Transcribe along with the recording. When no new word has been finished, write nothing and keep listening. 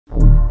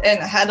and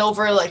I had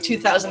over like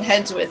 2,000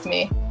 heads with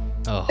me.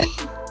 Oh.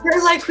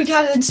 They're like, we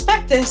gotta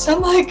inspect this.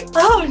 I'm like,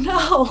 oh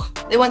no.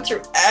 They went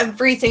through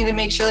everything to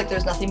make sure like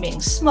there's nothing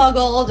being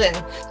smuggled and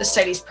the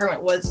CITES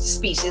permit was the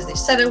species they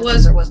said it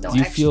was. There was no Do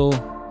you action.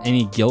 feel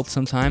any guilt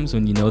sometimes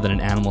when you know that an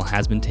animal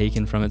has been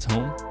taken from its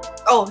home?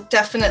 Oh,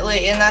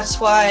 definitely. And that's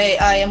why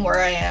I am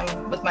where I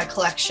am with my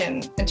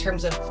collection in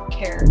terms of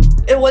care.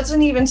 It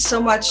wasn't even so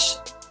much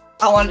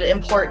I wanted to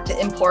import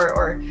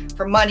or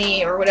for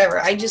money or whatever.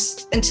 And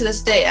to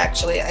this day,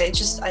 actually, I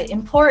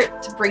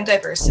import to bring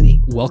diversity.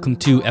 Welcome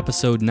to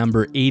episode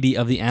number 80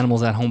 of the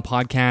Animals at Home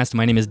podcast.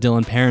 My name is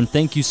Dylan Perrin.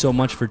 Thank you so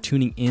much for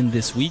tuning in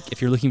this week.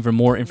 If you're looking for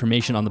more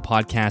information on the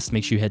podcast,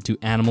 make sure you head to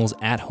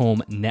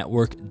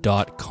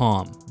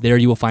animalsathomenetwork.com. There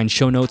you will find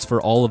show notes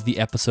for all of the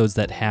episodes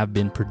that have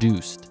been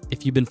produced.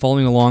 If you've been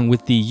following along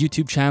with the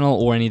YouTube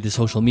channel or any of the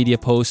social media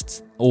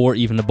posts, or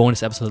even the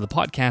bonus episode of the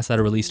podcast that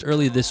are released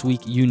earlier this week,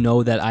 you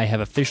know that I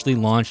have officially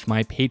launched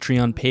my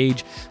Patreon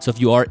page. So if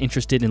you are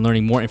interested in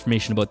learning more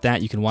information about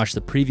that, you can watch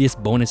the previous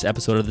bonus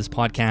episode of this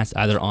podcast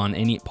either on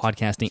any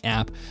podcasting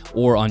app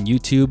or on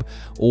YouTube,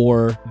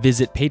 or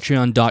visit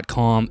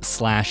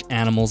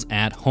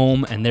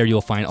patreon.com/animalsathome, and there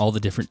you'll find all the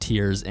different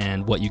tiers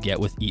and what you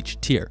get with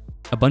each tier.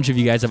 A bunch of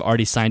you guys have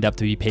already signed up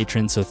to be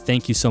patrons, so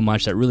thank you so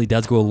much. That really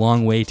does go a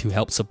long way to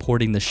help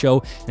supporting the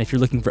show. And if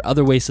you're looking for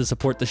other ways to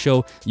support the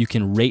show, you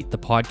can rate the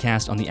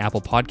podcast on the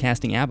Apple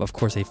Podcasting app. Of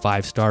course, a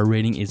 5-star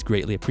rating is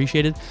greatly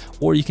appreciated.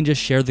 Or you can just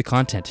share the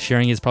content.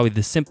 Sharing is probably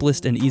the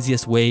simplest and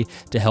easiest way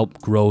to help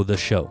grow the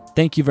show.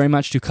 Thank you very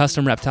much to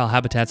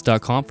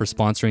CustomReptileHabitats.com for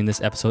sponsoring this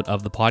episode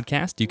of the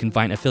podcast. You can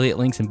find affiliate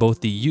links in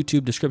both the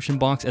YouTube description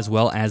box as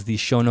well as the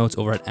show notes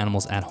over at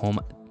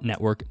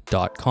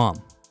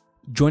animalsathomenetwork.com.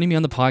 Joining me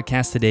on the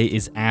podcast today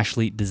is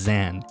Ashley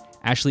Dezan.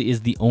 Ashley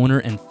is the owner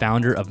and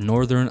founder of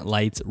Northern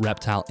Lights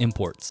Reptile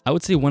Imports. I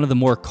would say one of the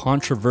more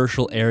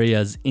controversial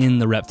areas in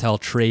the reptile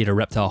trade or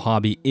reptile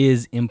hobby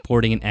is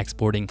importing and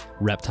exporting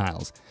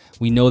reptiles.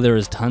 We know there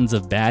is tons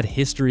of bad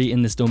history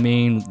in this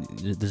domain.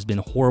 There's been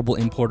horrible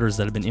importers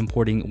that have been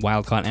importing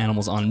wild-caught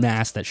animals en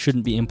masse that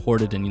shouldn't be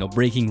imported and,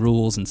 breaking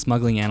rules and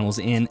smuggling animals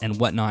in and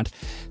whatnot.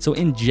 So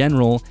in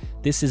general,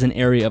 this is an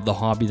area of the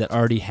hobby that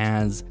already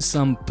has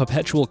some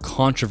perpetual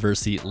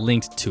controversy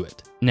linked to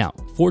it. Now,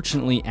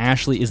 fortunately,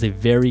 Ashley is a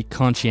very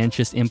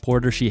conscientious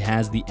importer. She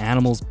has the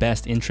animal's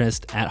best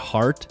interest at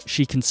heart.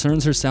 She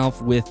concerns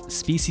herself with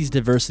species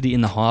diversity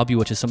in the hobby,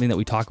 which is something that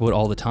we talk about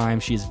all the time.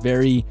 She is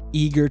very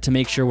eager to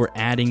make sure we're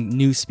adding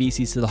new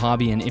species to the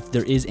hobby, and if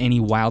there is any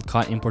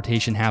wild-caught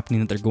importation happening,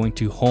 that they're going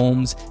to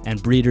homes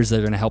and breeders that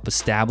are going to help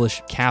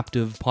establish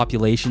captive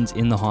populations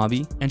in the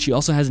hobby. And she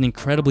also has an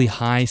incredibly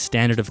high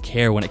standard of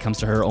care when it comes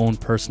to her own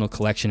personal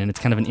collection, and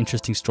it's kind of an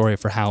interesting story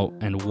for how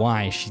and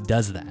why she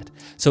does that.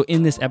 So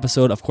in this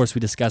episode, of course, we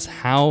discuss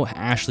how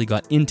Ashley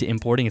got into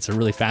importing. It's a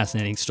really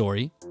fascinating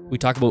story. We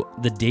talk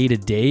about the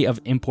day-to-day of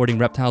importing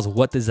reptiles.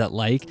 What is that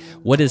like?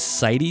 What is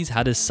CITES?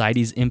 How does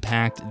CITES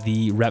impact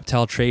the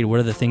reptile trade?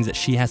 What are the things that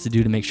she has to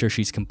do to make sure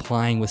she's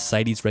complying with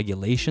CITES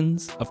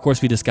regulations? Of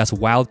course, we discuss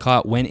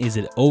wild-caught. When is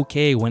it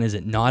okay? When is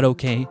it not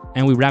okay?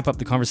 And we wrap up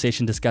the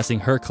conversation discussing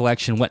her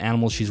collection, what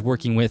animals she's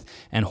working with,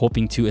 and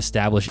hoping to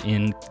establish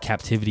in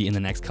captivity in the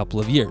next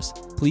couple of years.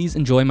 Please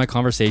enjoy my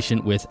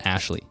conversation with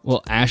Ashley.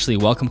 Well, Ashley,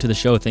 welcome to the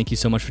show. Thank you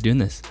so much for doing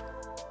this.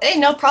 Hey,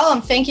 no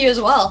problem. Thank you as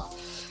well.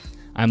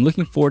 I'm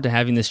looking forward to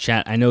having this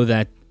chat. I know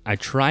that I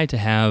try to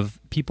have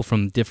people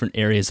from different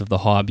areas of the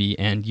hobby,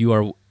 and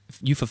you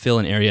fulfill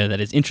an area that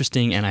is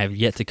interesting and I have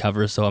yet to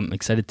cover, so I'm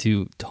excited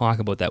to talk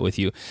about that with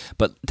you.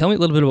 But tell me a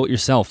little bit about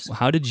yourself.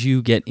 How did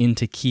you get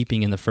into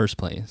keeping in the first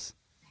place?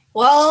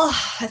 Well,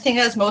 I think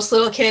as most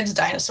little kids,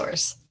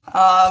 dinosaurs.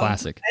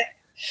 Classic.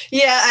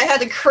 I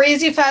had a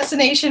crazy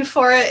fascination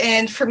for it,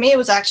 and for me, it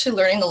was actually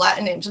learning the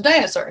Latin names of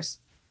dinosaurs.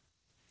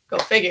 Go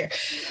figure.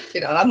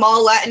 I'm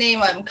all Latin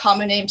name. I'm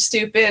common name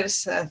stupid.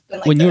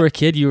 When you were a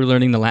kid, you were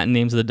learning the Latin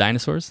names of the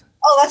dinosaurs?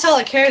 Oh, that's all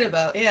I cared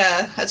about.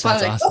 Yeah, that's why I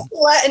was like, what's the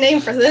Latin name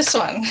for this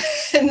one?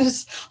 And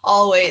just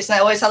always, and I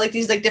always had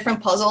these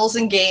different puzzles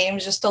and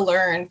games just to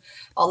learn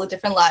all the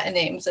different Latin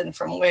names and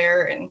from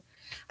where. And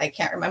I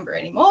can't remember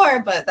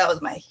anymore, but that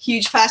was my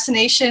huge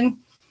fascination.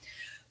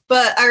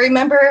 But I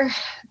remember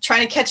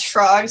trying to catch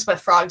frogs, but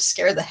frogs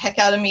scared the heck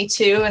out of me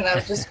too. And I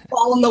would just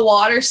fall in the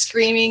water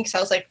screaming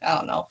because I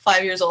was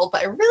 5 years old,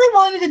 but I really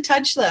wanted to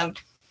touch them.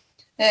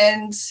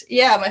 And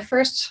my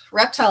first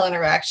reptile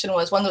interaction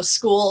was one of those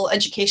school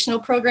educational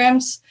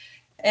programs,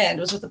 and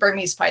it was with the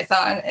Burmese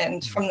python.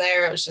 And from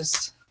there, I was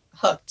just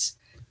hooked.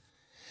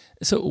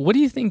 So what do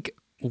you think,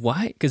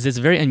 why? Because it's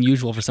very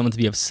unusual for someone to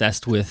be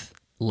obsessed with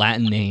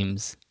Latin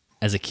names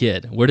as a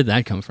kid. Where did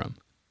that come from?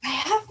 I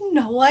have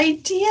no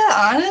idea,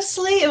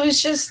 honestly. It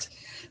was just,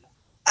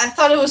 I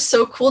thought it was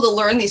so cool to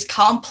learn these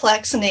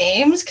complex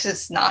names because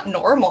it's not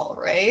normal,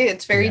 right?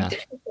 It's very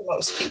different for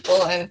most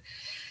people. And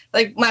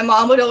my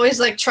mom would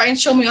always try and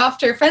show me off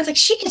to her friends.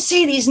 She can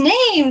say these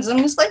names. I'm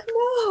just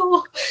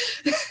no.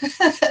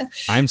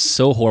 I'm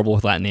so horrible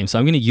with Latin names. So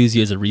I'm going to use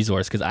you as a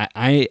resource because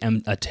I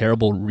am a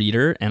terrible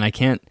reader and I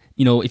can't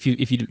if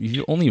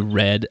you only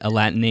read a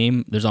Latin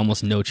name, there's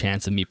almost no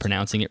chance of me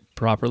pronouncing it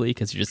properly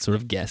because you're just sort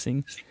of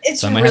guessing.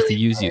 So I might have to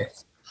use you.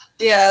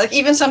 Yeah, like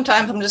even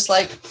sometimes I'm just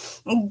like,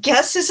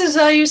 guess this is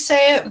how you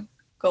say it.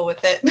 Go with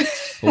it.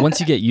 But once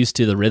you get used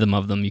to the rhythm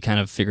of them, you kind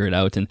of figure it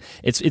out. And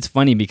it's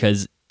funny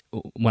because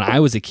when I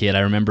was a kid,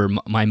 I remember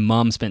my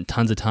mom spent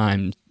tons of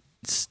time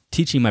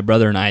teaching my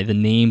brother and I the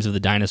names of the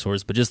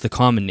dinosaurs, but just the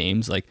common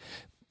names, like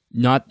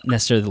not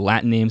necessarily the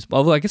Latin names,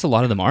 although I guess a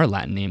lot of them are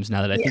Latin names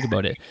now that I think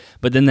about it.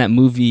 But then that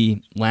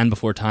movie Land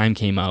Before Time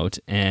came out,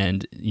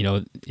 and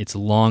it's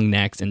long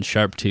necks and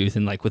sharp tooth,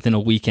 and like within a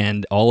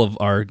weekend all of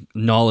our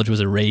knowledge was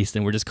erased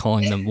and we're just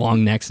calling them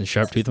long necks and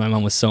sharp tooth. My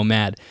mom was so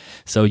mad.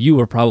 So you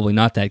were probably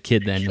not that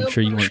kid then. I'm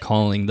sure you weren't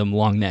calling them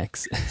long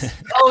necks.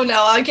 Oh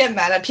no, I get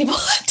mad at people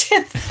that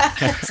did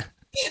that.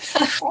 I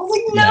was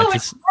like, no,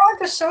 it's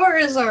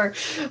brontosaurus or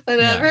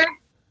whatever.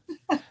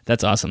 Yeah.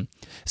 That's awesome.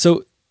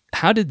 So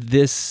how did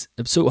this,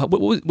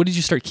 what did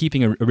you start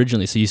keeping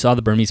originally? So you saw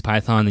the Burmese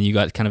python, then you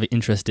got kind of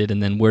interested,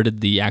 and then where did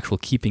the actual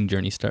keeping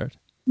journey start?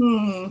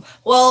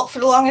 Well, for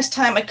the longest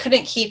time, I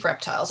couldn't keep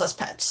reptiles as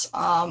pets.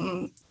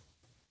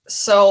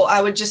 So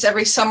I would just,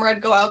 every summer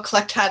I'd go out,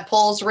 collect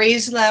tadpoles,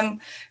 raise them,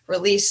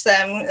 release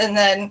them. And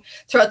then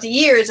throughout the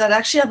years, I'd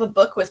actually have a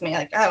book with me.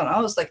 Like, I don't know,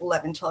 I was like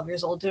 11, 12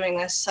 years old doing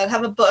this. I'd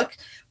have a book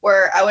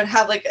where I would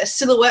have like a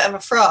silhouette of a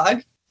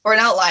frog, or an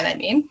outline, I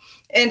mean.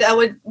 And I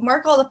would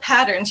mark all the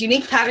patterns,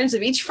 unique patterns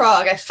of each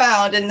frog I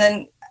found, and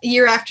then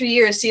year after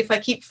year, see if I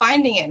keep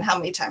finding it and how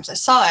many times I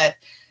saw it.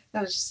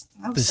 I was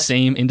the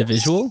same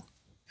individual?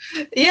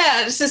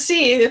 Yeah, just to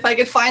see if I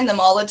could find them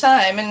all the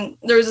time. And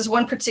there was this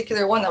one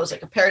particular one that was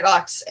like a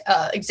paradox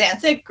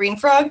axanthic green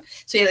frog.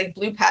 So he had like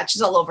blue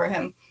patches all over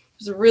him.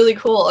 It was really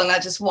cool. And I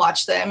just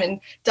watched them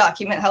and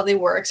document how they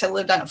work. So I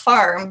lived on a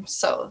farm,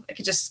 so I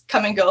could just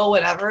come and go,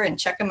 whatever, and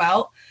check them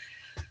out.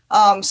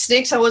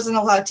 Snakes I wasn't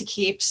allowed to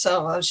keep,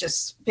 so I was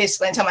just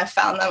basically, until I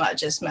found them, I'd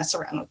just mess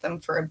around with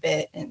them for a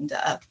bit. And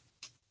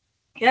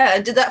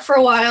I did that for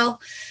a while.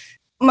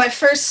 My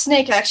first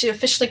snake I actually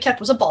officially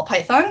kept was a ball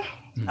python.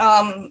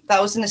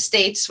 That was in the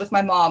States with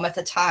my mom at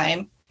the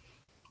time.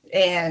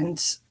 And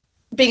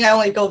being I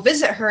only go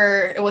visit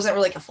her, it wasn't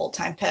really like a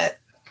full-time pet.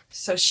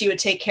 So she would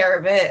take care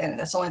of it, and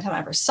that's the only time I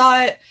ever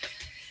saw it.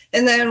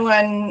 And then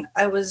when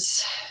I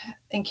was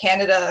in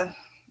Canada,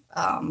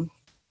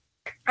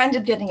 I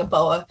ended up getting a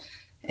boa,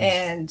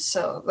 and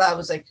so that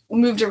was like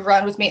moved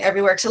around with me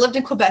everywhere because I lived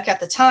in Quebec at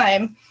the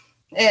time,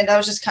 and I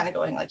was just kind of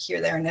going like here,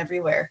 there, and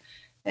everywhere.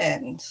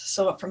 And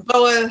so I went from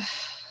boa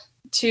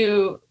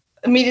to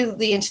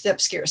immediately into the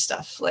obscure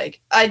stuff.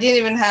 Like I didn't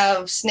even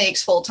have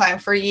snakes full time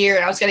for a year,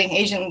 and I was getting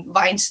Asian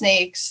vine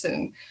snakes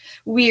and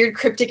weird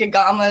cryptic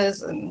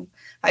agamas, and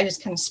I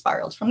just kind of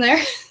spiraled from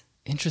there.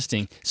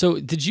 Interesting. So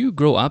did you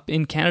grow up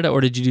in Canada, or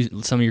did you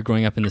do some of your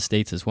growing up in the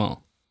States as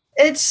well?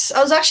 I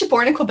was actually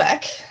born in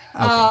Quebec.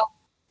 Okay.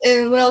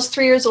 And when I was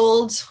 3 years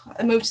old,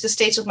 I moved to the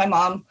States with my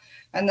mom.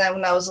 And then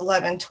when I was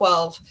 11,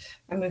 12,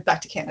 I moved back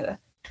to Canada.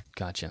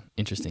 Gotcha.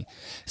 Interesting.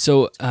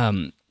 So,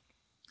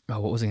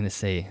 what was I going to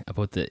say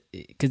about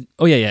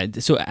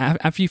So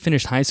after you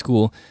finished high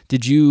school,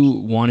 did you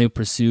want to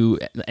pursue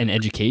an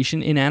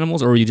education in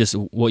animals, or were you just,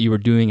 what you were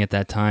doing at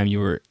that time,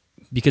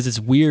 because it's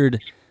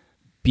weird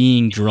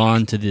being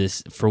drawn to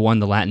this, for one,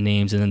 the Latin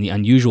names, and then the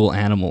unusual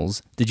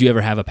animals. Did you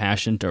ever have a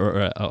passion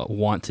or a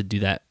want to do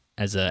that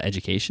as an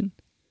education?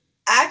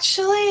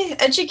 Actually,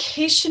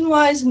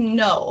 education-wise,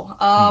 no.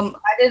 I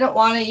didn't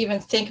want to even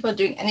think about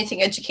doing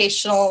anything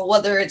educational,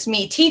 whether it's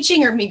me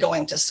teaching or me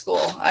going to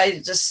school.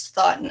 I just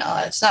thought,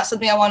 no, it's not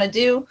something I want to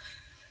do.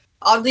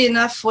 Oddly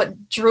enough,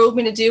 what drove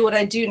me to do what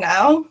I do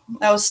now,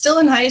 I was still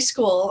in high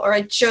school, or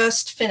I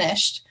just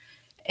finished,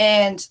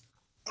 and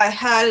I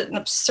had an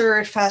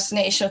absurd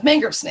fascination with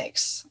mangrove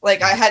snakes.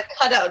 Like I had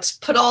cutouts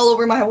put all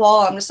over my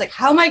wall. I'm just like,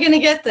 how am I going to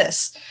get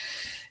this?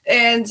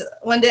 And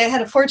one day I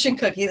had a fortune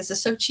cookie. This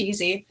is so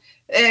cheesy.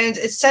 And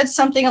it said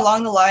something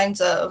along the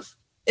lines of,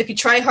 if you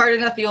try hard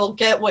enough, you'll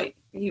get what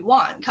you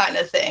want, kind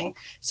of thing.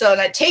 So,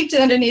 and I taped it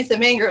underneath the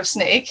mangrove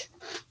snake,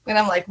 and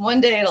I'm like,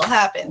 one day it'll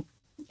happen.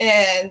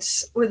 And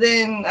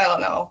within, I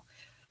don't know,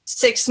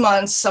 6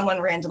 months,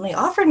 someone randomly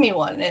offered me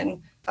one.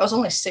 And I was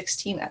only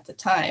 16 at the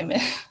time.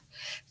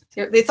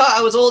 They thought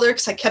I was older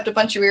because I kept a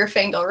bunch of rear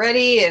fanged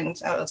already, and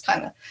I was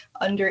kind of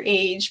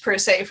underage per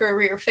se for a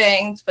rear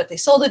fanged, but they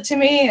sold it to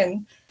me,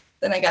 and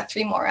then I got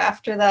 3 more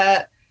after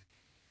that.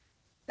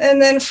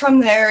 And then from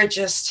there,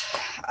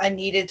 I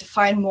needed to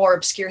find more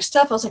obscure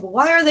stuff. I was like,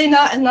 why are they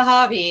not in the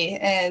hobby?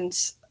 And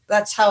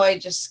that's how I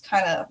just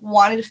kind of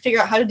wanted to figure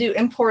out how to do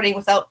importing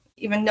without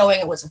even knowing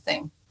it was a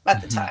thing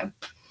at the time.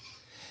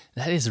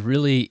 That is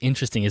really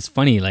interesting. It's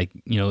funny, like,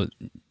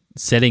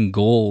 setting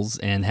goals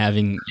and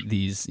having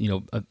these,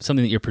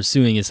 something that you're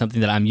pursuing is something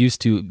that I'm used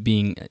to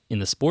being in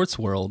the sports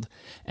world.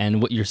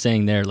 And what you're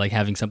saying there, like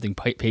having something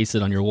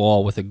pasted on your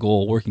wall with a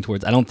goal working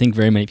towards, I don't think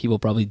very many people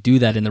probably do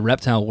that in the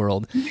reptile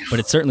world, but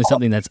it's certainly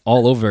something that's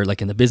all over,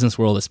 like in the business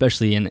world,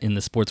 especially in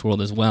the sports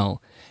world as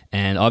well.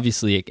 And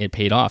obviously it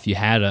paid off. You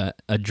had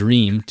a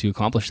dream to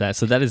accomplish that.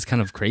 So that is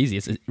kind of crazy.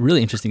 It's a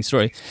really interesting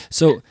story.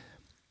 So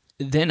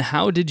then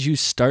how did you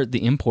start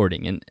the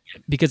importing? And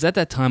because at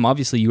that time,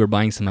 obviously you were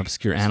buying some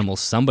obscure animals.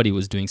 Somebody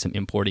was doing some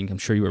importing. I'm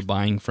sure you were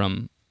buying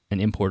from an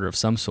importer of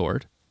some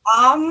sort.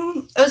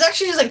 It was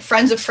actually just like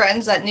friends of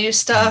friends that knew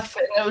stuff,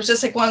 and it was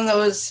just like one of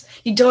those,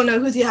 you don't know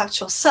who the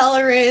actual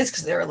seller is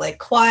because they were like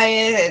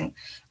quiet, and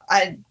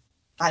I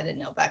didn't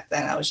know back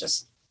then. I was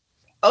just,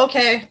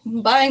 okay,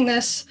 I'm buying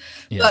this.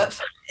 Yeah.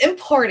 But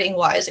importing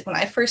wise, like when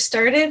I first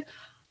started,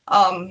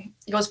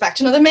 it goes back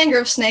to another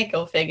mangrove snake,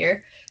 go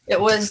figure. It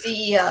was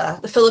the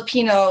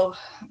Filipino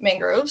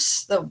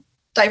mangroves, the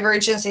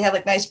divergence. They had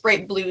like nice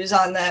bright blues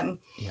on them.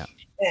 Yeah.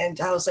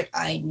 And I was like,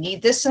 I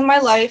need this in my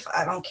life.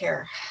 I don't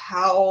care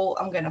how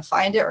I'm going to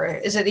find it, or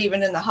is it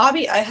even in the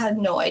hobby? I had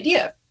no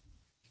idea.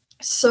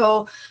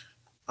 So,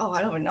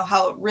 I don't even know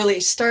how it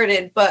really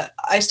started, but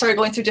I started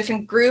going through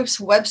different groups,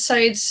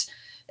 websites,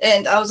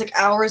 and I was like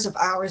hours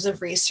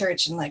of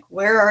research and like,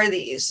 where are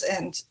these?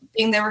 And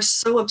being they were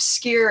so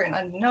obscure and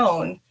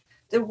unknown,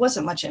 there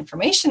wasn't much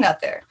information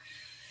out there.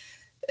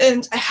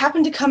 And I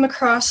happened to come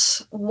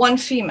across one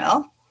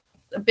female,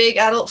 a big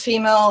adult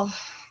female.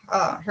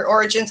 Her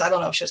origins, I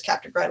don't know if she was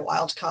captive bred,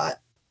 wild caught,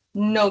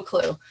 no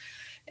clue.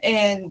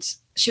 And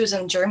she was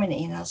in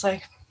Germany, and I was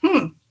like,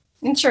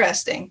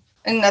 interesting.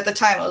 And at the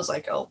time I was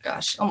like, oh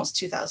gosh, almost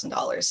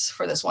 $2,000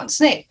 for this one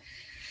snake.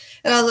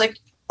 And I was like,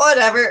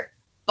 whatever,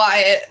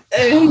 buy it.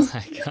 And oh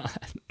my God.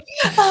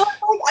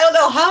 I don't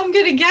know how I'm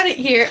gonna get it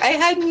here. I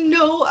had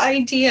no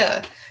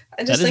idea.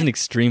 That is an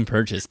extreme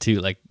purchase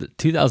too. Like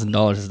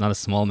 $2,000 is not a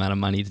small amount of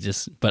money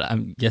but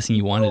I'm guessing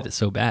you wanted it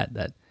so bad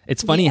that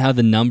it's funny how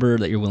the number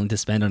that you're willing to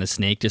spend on a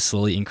snake just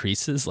slowly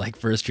increases. Like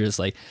first you're just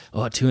like,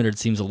 oh, 200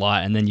 seems a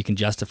lot. And then you can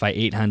justify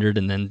 800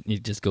 and then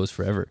it just goes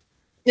forever.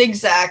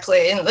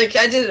 Exactly. And like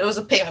it was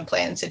a payment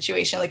plan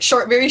situation, like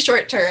very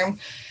short term.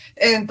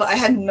 But I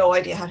had no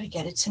idea how to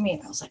get it to me.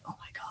 And I was like, oh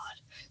my God.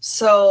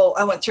 So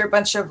I went through a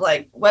bunch of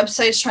like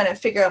websites trying to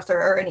figure out if there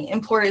are any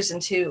importers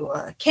into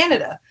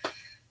Canada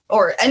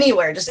or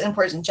anywhere, just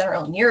importers in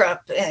general in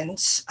Europe. And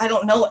I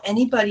don't know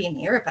anybody in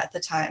Europe at the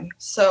time.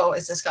 So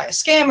is this guy a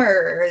scammer,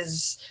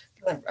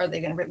 or are they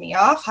going to rip me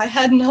off? I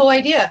had no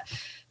idea,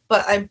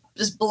 but I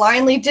just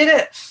blindly did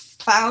it,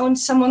 found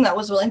someone that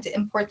was willing to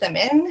import them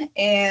in.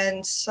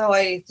 And so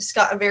I just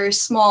got a very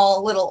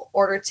small little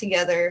order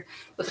together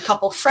with a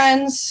couple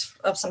friends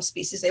of some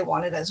species they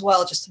wanted as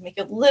well, just to make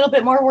it a little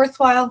bit more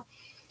worthwhile.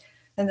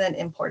 And then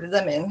imported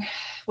them in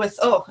with,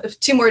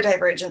 2 more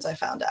divergents I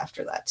found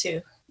after that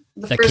too.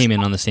 That came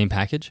in on the same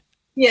package?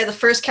 Yeah, the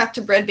first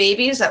captive bred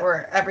babies that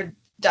were ever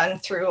done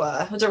through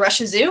it was a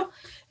Russia zoo.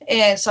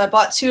 And so I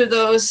bought 2 of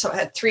those. So I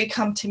had 3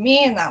 come to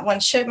me in that one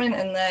shipment,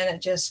 and then it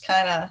just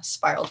kind of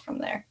spiraled from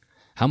there.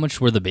 How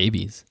much were the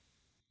babies?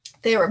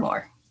 They were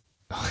more.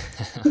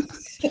 So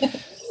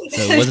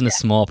it wasn't a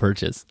small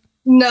purchase.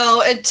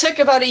 No, it took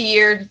about a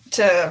year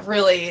to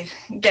really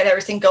get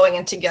everything going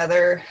and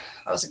together.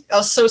 I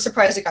was so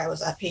surprised the guy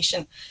was that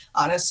patient,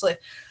 honestly.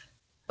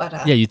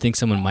 But, yeah, you'd think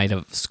someone might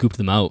have scooped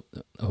them out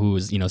who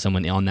was,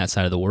 someone on that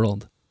side of the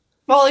world.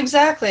 Well,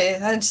 exactly.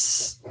 I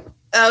just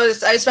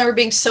remember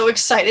being so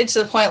excited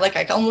to the point like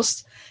I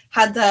almost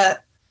had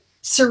that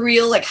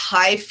surreal like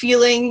high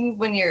feeling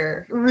when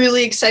you're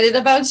really excited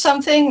about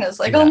something. It's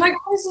like, oh my God,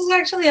 this is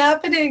actually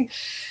happening.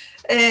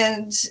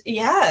 And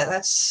yeah,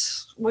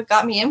 that's what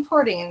got me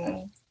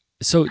importing.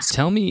 So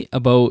tell me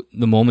about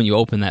the moment you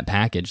opened that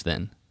package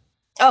then.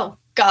 Oh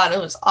God,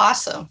 it was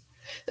awesome.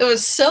 It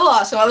was so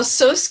awesome. I was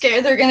so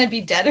scared they're going to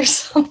be dead or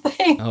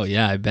something. Oh,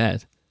 yeah, I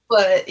bet.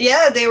 But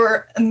yeah, they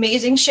were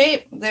amazing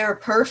shape. They were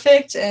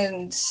perfect,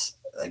 and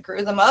I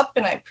grew them up,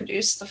 and I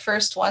produced the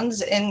first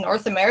ones in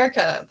North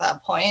America at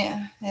that point,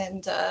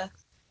 and it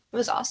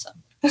was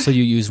awesome. So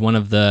you used one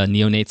of the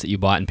neonates that you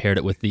bought and paired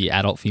it with the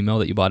adult female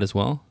that you bought as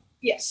well?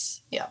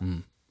 Yes. Yeah.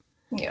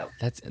 Yeah.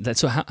 That's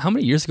so how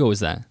many years ago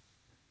was that?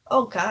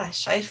 Oh,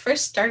 gosh. I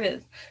first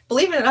started,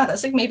 believe it or not,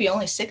 that's like maybe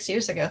only 6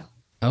 years ago.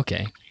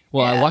 Okay.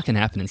 Well, a lot can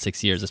happen in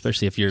 6 years,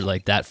 especially if you're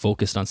like that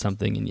focused on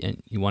something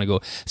and you want to go.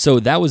 So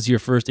that was your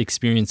first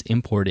experience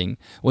importing.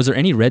 Was there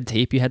any red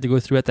tape you had to go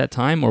through at that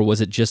time, or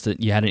was it just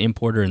that you had an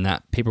importer and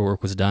that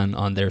paperwork was done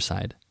on their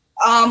side?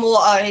 Well,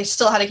 I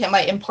still had to get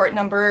my import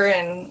number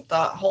and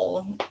the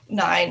whole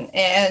 9,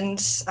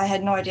 and I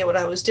had no idea what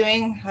I was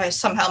doing. I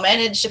somehow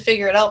managed to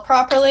figure it out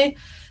properly.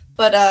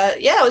 But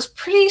yeah, it was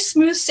pretty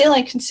smooth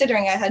sailing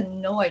considering I had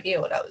no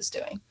idea what I was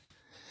doing.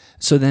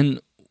 So then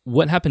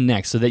what happened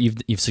next? So that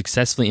you've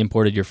successfully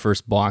imported your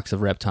first box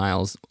of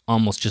reptiles,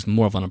 almost just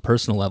more of on a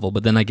personal level.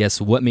 But then I guess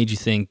what made you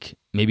think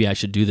maybe I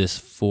should do this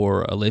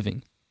for a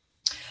living?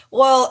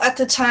 Well, at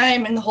the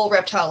time in the whole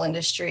reptile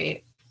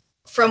industry,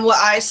 from what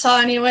I saw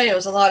anyway, it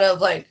was a lot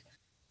of like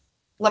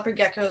leopard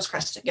geckos,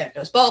 crested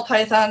geckos, ball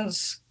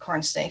pythons,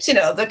 corn snakes,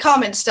 the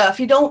common stuff.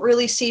 You don't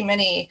really see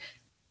many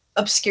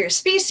obscure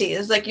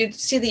species. Like you'd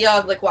see the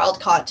odd like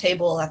wild caught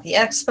table at the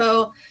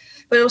expo,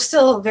 but it was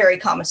still very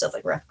common stuff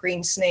like rough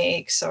green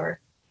snakes or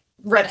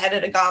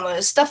red-headed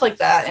agamas, stuff like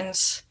that. And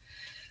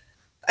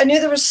I knew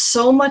there was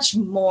so much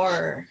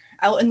more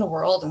out in the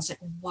world, and it's like,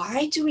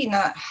 why do we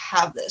not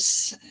have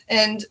this?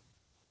 And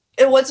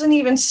it wasn't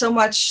even so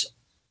much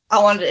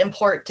I wanted to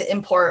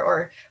import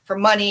or for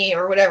money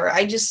or whatever.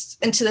 I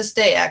just, and to this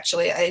day,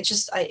 actually, I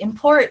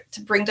import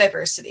to bring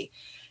diversity,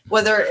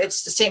 whether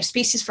it's the same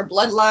species for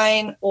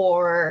bloodline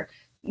or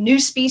new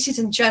species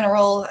in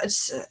general.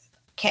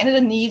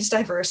 Canada needs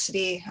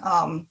diversity.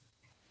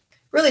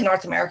 Really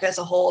North America as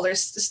a whole,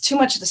 there's too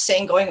much of the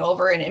same going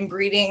over and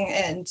inbreeding.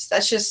 And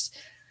that's just,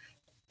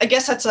 I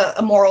guess that's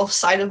a moral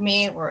side of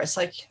me where it's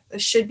like, there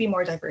should be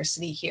more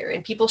diversity here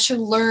and people should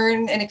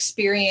learn and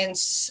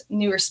experience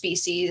newer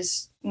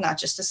species, not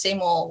just the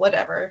same old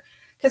whatever,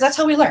 because that's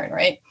how we learn,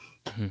 right?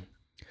 Mm-hmm.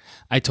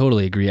 I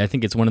totally agree. I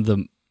think it's one of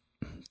the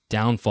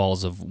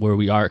downfalls of where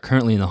we are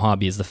currently in the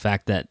hobby is the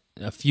fact that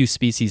a few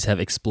species have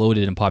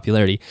exploded in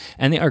popularity,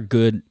 and they are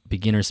good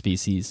beginner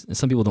species. And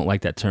some people don't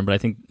like that term, but I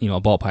think, a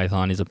ball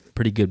python is a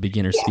pretty good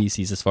beginner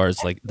species as far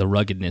as like the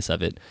ruggedness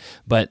of it.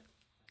 But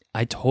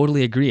I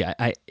totally agree.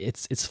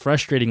 It's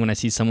frustrating when I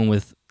see someone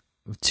with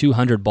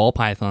 200 ball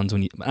pythons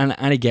and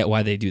I get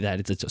why they do that.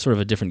 It's a sort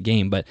of a different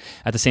game, but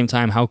at the same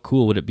time, how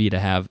cool would it be to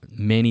have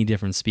many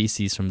different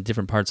species from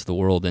different parts of the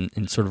world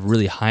and sort of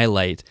really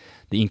highlight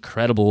the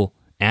incredible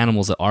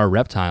animals that are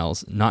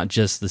reptiles, not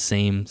just the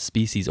same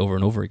species over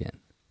and over again.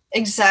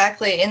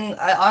 Exactly. And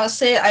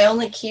honestly, I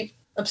only keep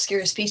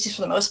obscure species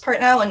for the most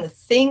part now, and the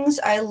things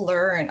I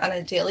learn on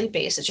a daily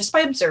basis just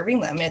by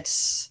observing them,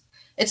 it's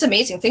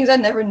amazing. Things I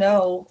never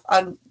know,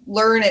 I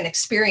learn and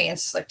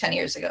experience like 10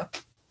 years ago.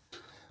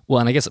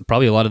 Well, and I guess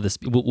probably a lot of this,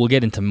 we'll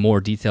get into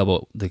more detail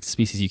about the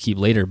species you keep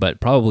later,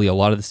 but probably a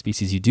lot of the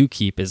species you do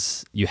keep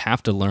is you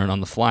have to learn on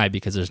the fly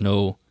because there's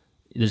going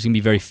to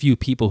be very few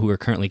people who are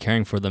currently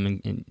caring for them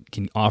and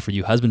can offer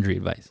you husbandry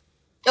advice.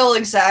 Oh,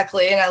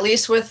 exactly. And at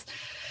least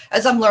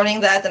as I'm learning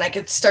that, then I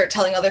could start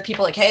telling other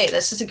people like, hey,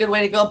 this is a good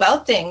way to go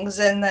about things.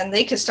 And then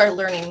they could start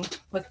learning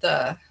with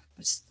the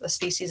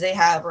species they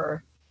have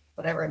or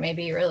whatever it may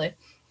be, really.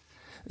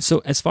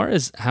 So as far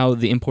as how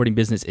the importing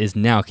business is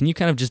now, can you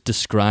kind of just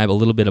describe a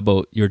little bit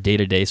about your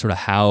day-to-day, sort of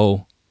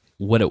how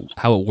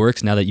it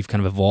works now that you've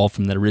kind of evolved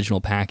from that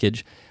original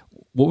package?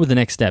 What were the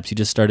next steps? You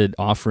just started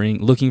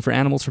looking for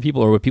animals for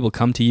people, or would people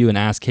come to you and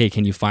ask, hey,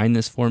 can you find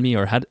this for me?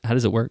 Or how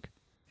does it work?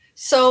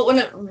 So when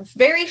it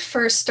very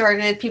first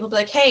started, people would be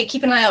like, hey,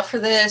 keep an eye out for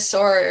this,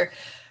 or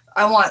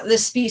I want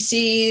this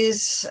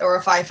species, or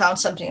if I found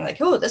something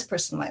like, oh, this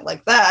person might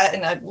like that,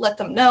 and I'd let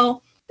them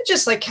know.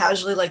 Just like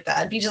casually like that.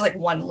 It'd be just like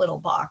one little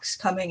box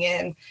coming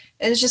in.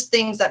 And it's just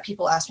things that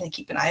people ask me to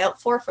keep an eye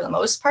out for the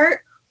most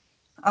part.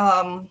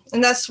 And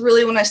that's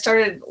really when I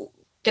started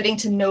getting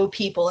to know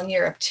people in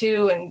Europe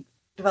too and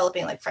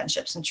developing like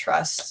friendships and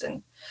trusts.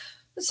 And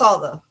it's all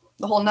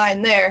the whole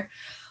nine there.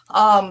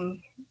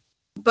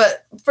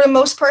 But for the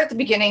most part, at the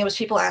beginning, it was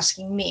people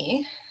asking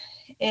me.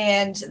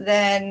 And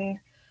then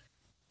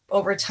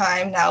over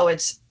time, now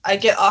I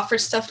get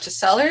offered stuff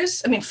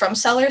from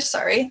sellers,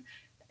 sorry.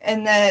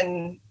 And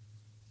then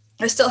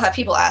I still have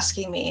people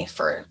asking me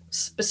for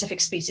specific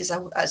species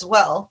as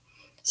well.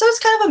 So it's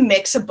kind of a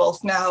mix of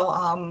both now.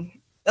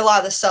 A lot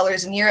of the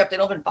sellers in Europe, they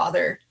don't even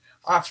bother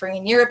offering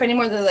in Europe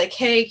anymore. They're like,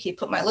 hey, can you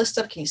put my list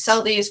up? Can you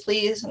sell these,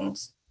 please? And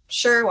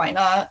sure, why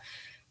not?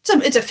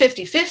 It's a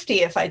 50-50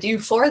 if I do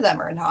for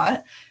them or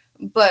not.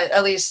 But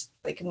at least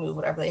they can move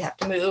whatever they have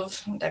to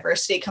move.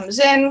 Diversity comes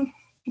in.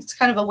 It's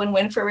kind of a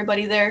win-win for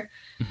everybody there.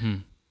 Mm-hmm.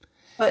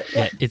 But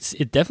yeah,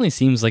 it definitely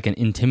seems like an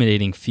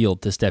intimidating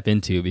field to step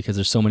into because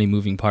there's so many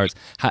moving parts.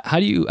 How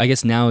do you? I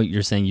guess now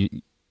you're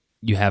saying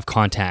you have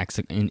contacts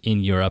in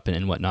Europe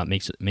and whatnot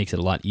makes it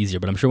a lot easier.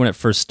 But I'm sure when it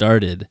first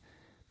started,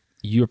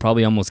 you were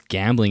probably almost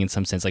gambling in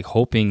some sense, like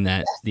hoping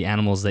that the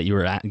animals that you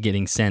were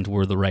getting sent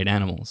were the right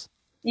animals.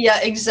 Yeah,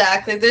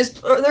 exactly. There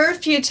are a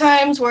few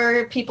times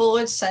where people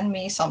would send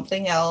me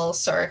something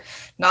else or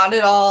not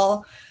at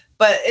all,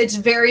 but it's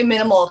very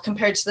minimal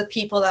compared to the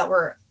people that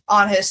were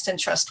honest and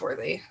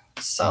trustworthy.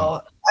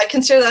 So I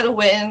consider that a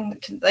win.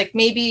 Like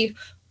maybe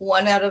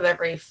 1 out of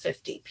every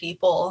 50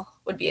 people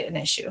would be an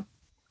issue.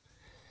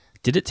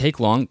 Did it take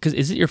long? Because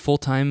is it your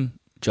full-time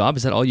job?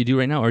 Is that all you do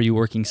right now? Or are you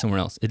working somewhere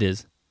else? It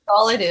is.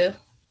 All I do.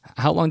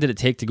 How long did it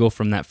take to go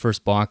from that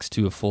first box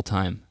to a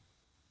full-time?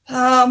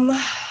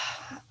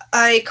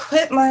 I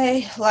quit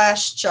my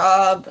last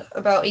job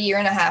about 1.5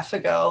 years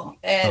ago.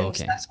 And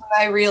that's when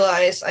I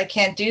realized I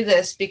can't do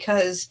this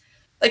because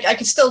like I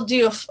could still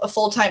do a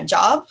full-time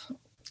job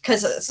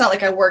because it's not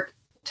like I work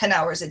 10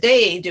 hours a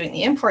day doing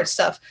the import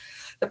stuff.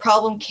 The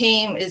problem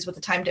is with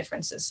the time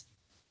differences.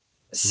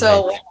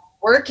 So right.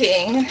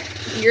 Working,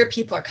 your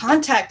people are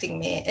contacting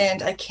me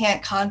and I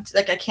can't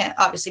I can't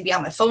obviously be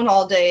on my phone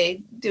all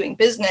day doing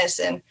business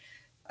and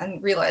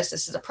realize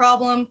this is a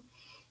problem.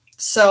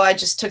 So I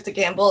just took the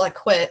gamble, I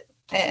quit.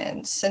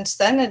 And since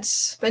then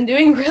it's been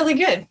doing really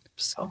good.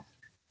 So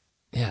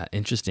yeah,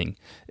 interesting.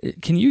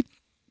 Can you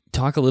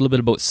talk a little bit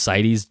about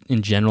CITES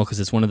in general? Because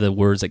it's one of the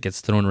words that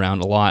gets thrown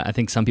around a lot. I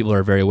think some people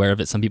are very aware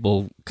of it. Some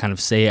people kind of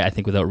say it, I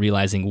think, without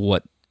realizing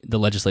what the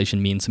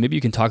legislation means. So maybe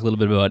you can talk a little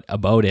bit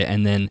about it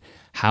and then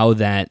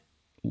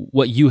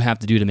what you have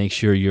to do to make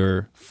sure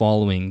you're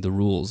following the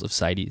rules of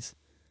CITES.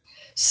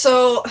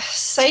 So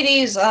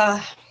CITES,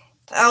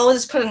 I'll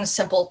just put it in a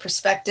simple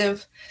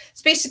perspective.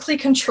 It's basically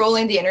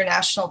controlling the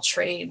international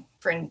trade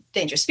for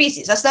endangered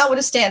species. That's not what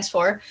it stands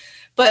for,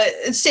 but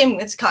it's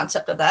the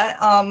concept of that.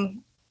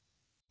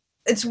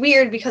 It's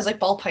weird because like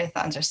ball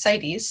pythons are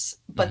CITES,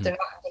 but they're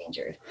not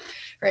endangered,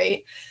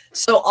 right?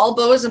 So all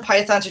boas and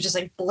pythons are just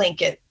like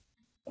blanket,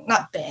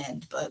 not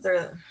banned, but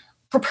they're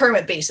for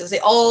permit basis. They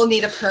all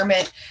need a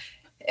permit.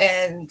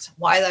 And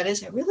why that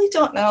is, I really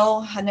don't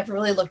know. I never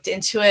really looked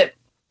into it,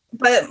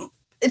 but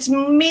it's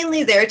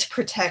mainly there to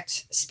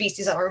protect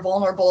species that are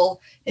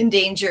vulnerable,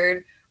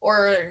 endangered,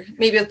 or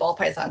maybe with ball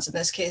pythons in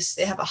this case,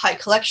 they have a high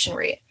collection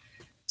rate.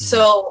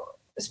 So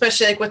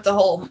especially like with the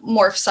whole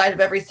morph side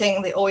of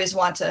everything, they always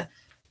want to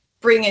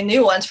bring in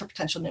new ones for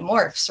potential new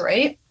morphs,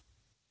 right?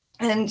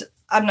 And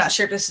I'm not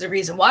sure if this is the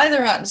reason why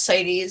they're on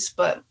CITES,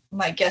 but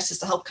my guess is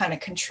to help kind of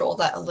control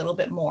that a little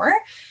bit more.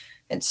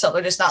 And so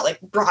they're just not like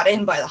brought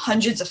in by the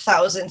hundreds of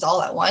thousands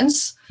all at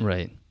once.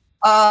 Right.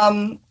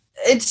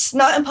 It's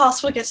not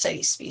impossible to get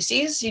CITES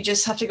species. You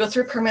just have to go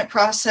through a permit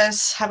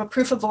process, have a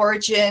proof of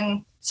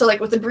origin. So like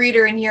with a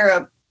breeder in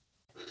Europe,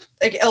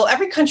 like,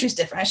 every country's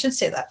different. I should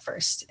say that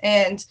first.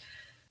 And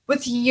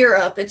with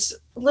Europe, it's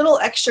a little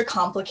extra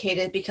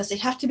complicated because they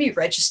have to be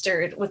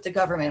registered with the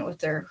government with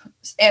their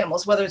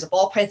animals, whether it's a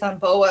ball python,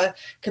 boa,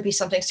 could be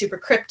something super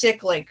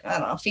cryptic like, I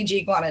don't know, Fiji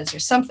iguanas or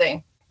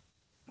something.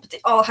 But they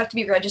all have to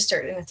be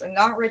registered. And if they're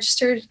not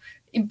registered,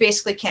 you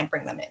basically can't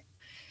bring them in.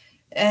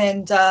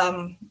 And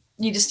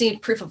you just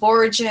need proof of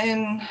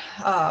origin,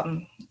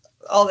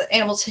 all the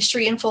animal's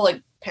history info,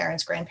 like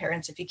parents,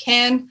 grandparents, if you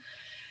can.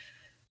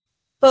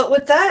 But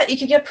with that, you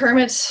could get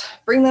permits,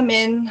 bring them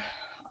in.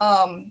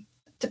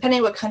 Depending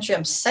on what country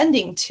I'm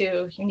sending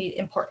to, you need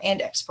import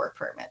and export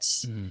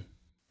permits.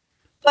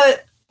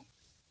 But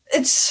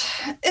it's,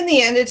 in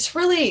the end, it's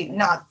really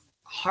not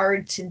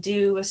hard to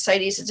do with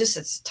CITES.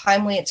 It's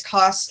timely, it's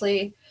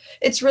costly.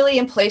 It's really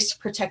in place to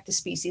protect the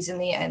species in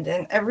the end.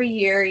 And every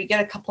year you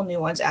get a couple new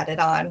ones added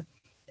on.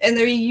 And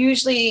they're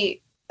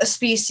usually a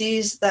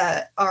species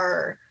that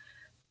they're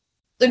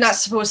not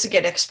supposed to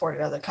get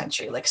exported out of the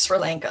country. Like Sri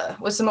Lanka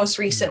was the most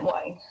recent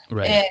one.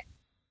 Right. And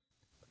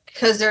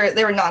because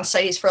they were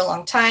non-CITES for a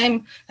long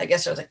time, I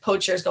guess there was like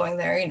poachers going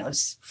there,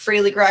 just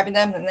freely grabbing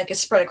them, and they get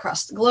spread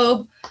across the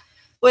globe,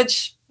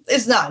 which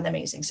is not an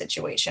amazing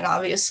situation,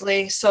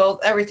 obviously. So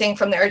everything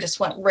from there just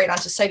went right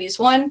onto CITES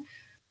 1,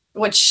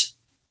 which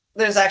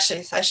there's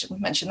actually, I should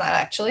mention that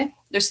actually.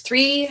 There's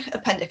 3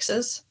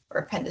 appendices.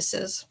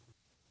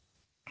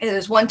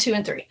 There's 1, 2,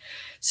 and 3.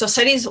 So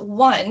CITES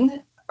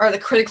 1 are the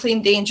critically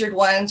endangered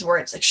ones where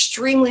it's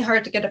extremely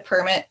hard to get a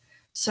permit.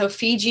 So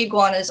Fiji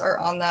iguanas are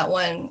on that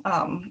one.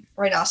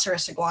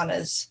 Rhinoceros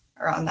iguanas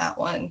are on that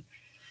one.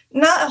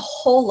 Not a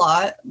whole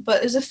lot,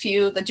 but there's a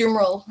few. The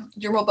dumeral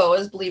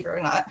boas, believe it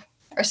or not,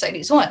 are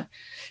CITES 1.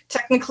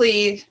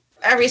 Technically,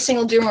 every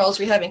single dumerals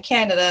we have in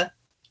Canada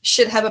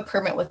should have a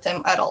permit with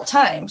them at all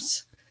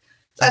times.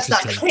 That's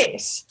not the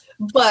case,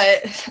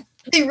 but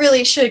they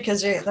really should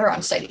because they're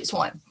on CITES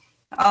 1.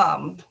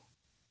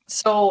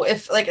 So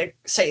if like a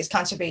CITES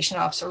conservation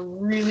officer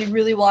really,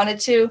 really wanted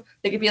to,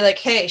 they could be like,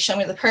 hey, show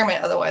me the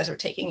permit, otherwise we're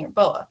taking your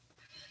boa.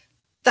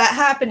 That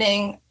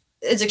happening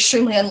is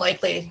extremely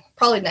unlikely,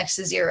 probably next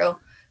to 0.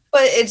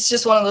 But it's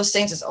just one of those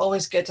things. It's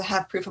always good to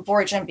have proof of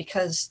origin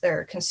because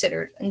they're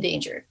considered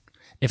endangered.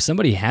 If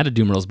somebody had a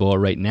Dumeral's boa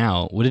right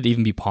now, would it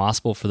even be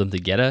possible for them to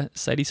get a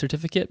CITES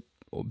certificate?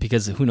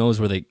 Because who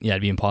knows where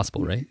it'd be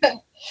impossible, right?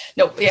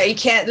 Nope. Yeah, you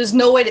can't. There's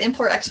no way to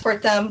import,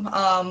 export them.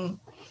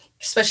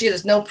 Especially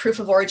there's no proof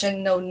of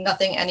origin, no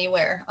nothing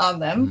anywhere on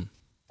them,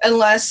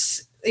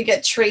 unless they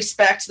get traced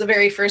back to the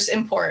very first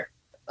import,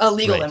 a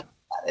legal import,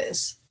 that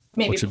is.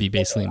 Maybe which would be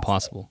basically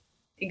impossible.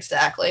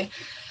 Exactly.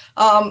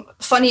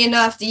 Funny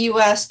enough, the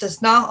U.S.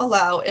 does not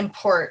allow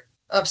import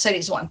of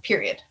CITES 1,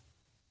 period,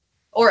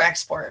 or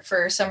export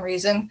for some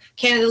reason.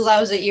 Canada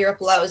allows it, Europe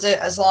allows it,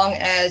 as long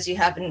as you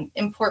have an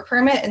import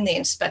permit and they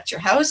inspect your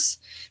house.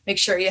 Make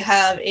sure you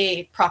have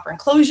a proper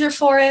enclosure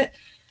for it.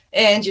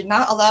 And you're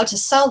not allowed to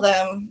sell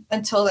them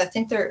until I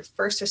think they're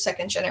 1st or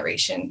 2nd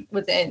generation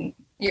within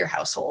your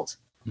household.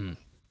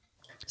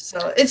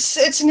 So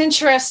it's an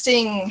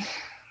interesting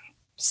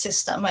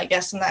system, I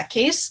guess, in that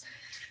case.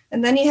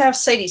 And then you have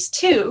CITES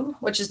 2,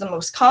 which is the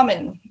most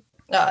common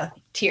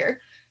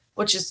tier,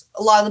 which is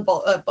a lot of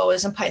the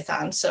boas and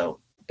pythons. So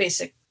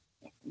basic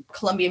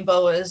Colombian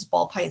boas,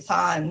 ball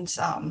pythons.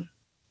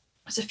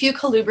 There's a few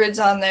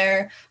colubrids on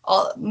there.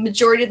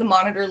 Majority of the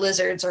monitor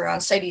lizards are on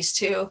CITES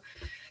 2.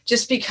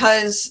 Just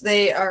because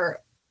they are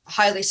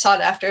highly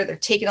sought after, they're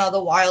taken out of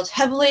the wild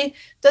heavily,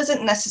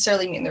 doesn't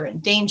necessarily mean they're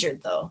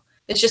endangered, though.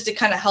 It's just to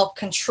kind of help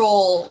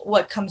control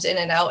what comes in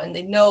and out, and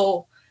they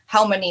know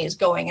how many is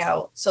going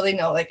out. So they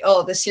know, like,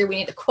 oh, this year we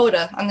need a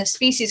quota on this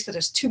species because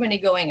there's too many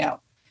going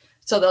out.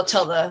 So they'll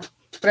tell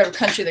whatever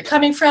country they're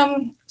coming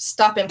from,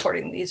 stop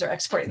importing these or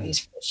exporting these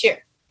for this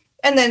year.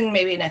 And then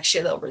maybe next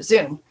year they'll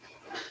resume.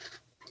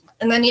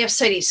 And then you have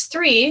CITES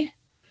 3,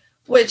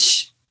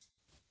 which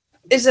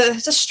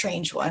it's a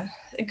strange one.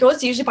 It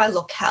goes usually by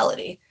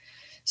locality.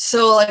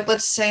 So like,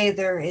 let's say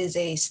there is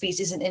a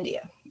species in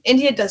India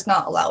India does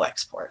not allow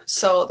export.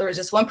 So there was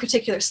just one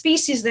particular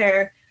species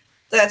there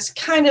that's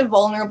kind of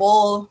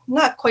vulnerable,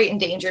 not quite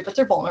endangered, but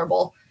they're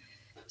vulnerable.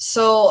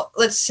 So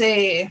let's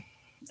say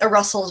a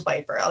Russell's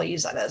viper, I'll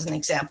use that as an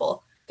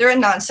example. They're a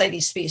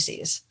non-CITES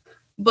species,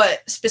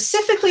 but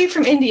specifically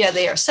from India,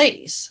 they are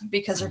CITES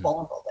because they're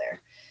vulnerable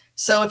there.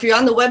 So if you're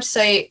on the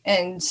website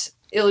and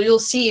you'll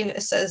see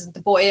it says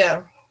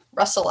Deboya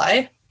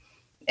Russellii,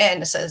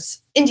 and it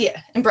says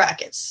India in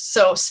brackets.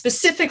 So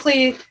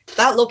specifically,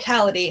 that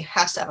locality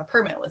has to have a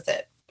permit with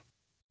it.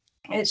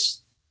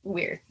 It's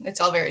weird.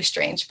 It's all very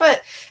strange,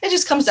 but it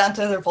just comes down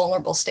to their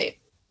vulnerable state.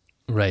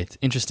 Right.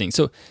 Interesting.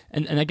 So,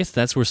 and I guess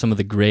that's where some of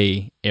the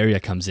gray area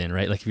comes in,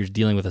 right? Like if you're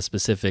dealing with a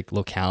specific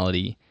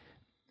locality,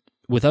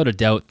 without a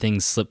doubt,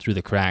 things slip through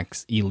the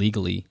cracks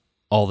illegally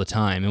all the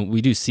time. And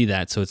we do see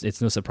that. So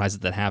it's no surprise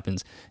that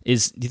happens. Do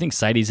you think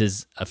CITES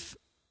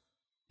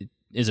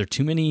is there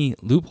too many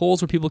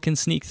loopholes where people can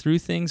sneak through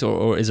things,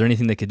 or is there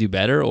anything they could do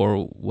better,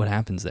 or what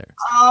happens there?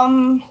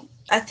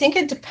 I think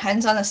it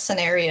depends on the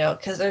scenario,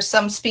 because there's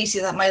some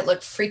species that might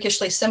look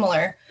freakishly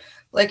similar.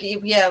 Like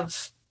we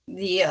have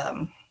the,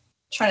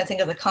 trying to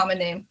think of the common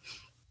name.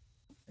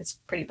 It's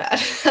pretty bad.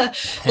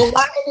 The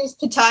Lacanus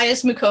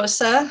Pitaeus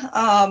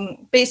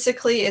mucosa.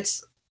 Basically,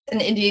 it's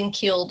an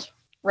Indian-keeled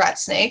rat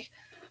snake.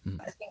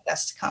 I think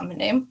that's the common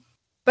name.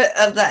 But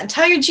of that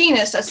entire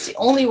genus, that's the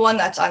only one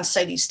that's on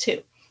CITES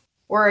 2.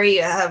 Where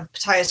you have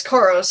Pitaeus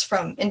coros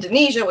from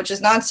Indonesia, which is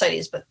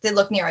non-CITES, but they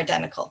look near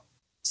identical.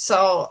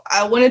 So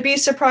I wouldn't be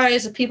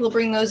surprised if people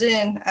bring those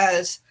in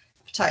as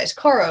Pitaeus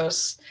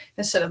coros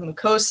instead of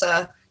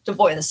mucosa to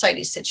avoid the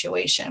CITES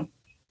situation.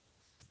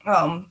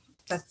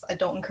 I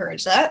don't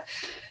encourage that.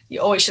 You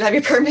always should have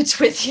your permits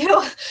with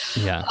you.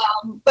 Yeah.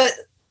 But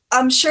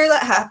I'm sure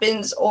that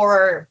happens,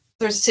 or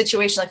there's a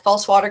situation like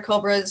false water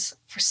cobras.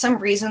 For some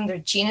reason, their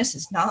genus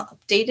is not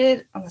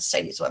updated on the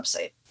CITES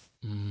website.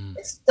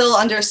 It's still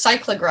under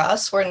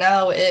cyclograss, where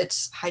now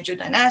it's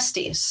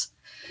Hydrodynastes.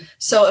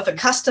 So if a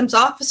customs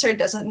officer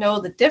doesn't know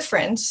the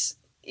difference,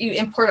 you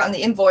import it on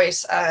the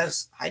invoice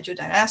as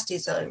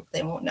Hydrodynastes,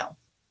 they won't know.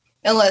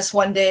 Unless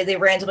one day they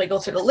randomly go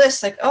through the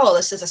list, like, oh,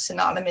 this is a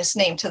synonymous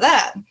name to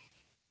that.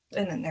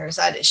 And then there's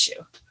that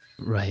issue.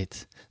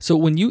 Right. So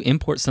when you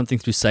import something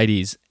through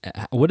CITES,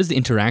 what is the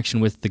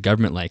interaction with the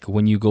government like?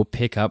 When you go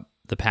pick up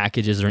the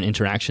package, is there an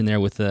interaction there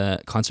with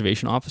the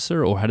conservation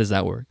officer, or how does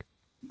that work?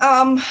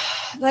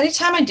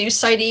 Anytime I do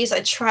CITES,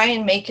 I try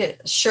and make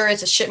it sure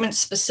it's a shipment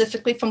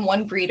specifically from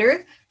one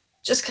breeder,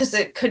 just because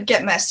it could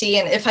get messy.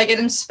 And if I get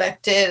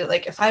inspected,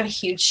 like if I have a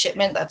huge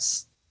shipment,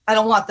 I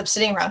don't want them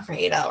sitting around for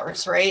 8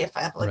 hours, right? If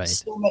I have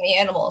so many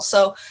animals.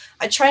 So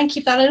I try and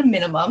keep that at a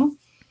minimum.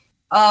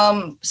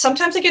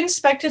 Sometimes I get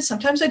inspected,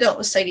 sometimes I don't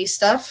with CITES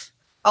stuff.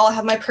 I'll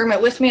have my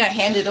permit with me, I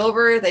hand it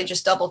over, they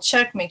just double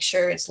check, make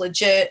sure it's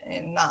legit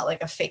and not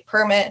like a fake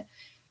permit.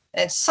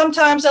 And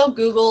sometimes I'll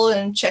Google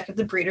and check if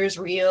the breeder's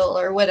real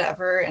or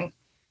whatever. And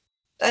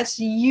that's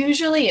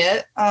usually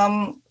it.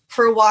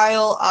 For a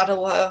while,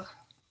 Ottawa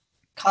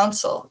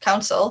Council,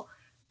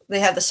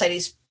 they had the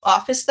CITES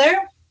office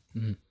there.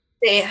 Mm-hmm.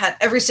 They had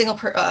every single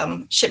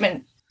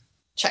shipment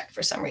checked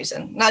for some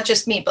reason. Not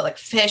just me, but like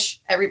fish,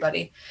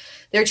 everybody.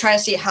 They're trying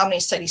to see how many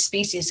CITES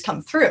species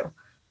come through.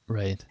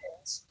 Right.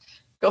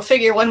 Go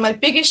figure, one of my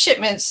biggest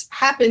shipments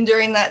happened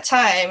during that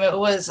time. It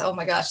was, oh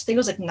my gosh, I think it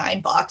was like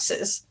 9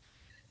 boxes.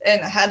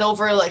 And I had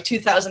over like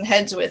 2,000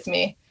 heads with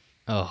me.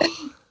 Oh.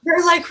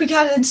 They're like, we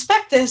got to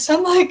inspect this.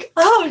 I'm like,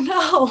 oh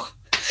no.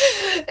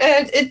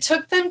 And it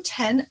took them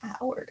 10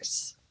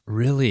 hours.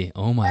 Really?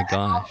 Oh my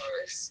gosh.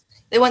 Hours.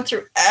 They went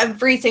through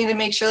everything to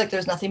make sure like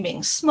there's nothing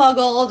being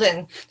smuggled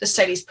and the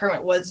CITES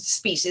permit was the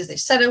species they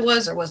said it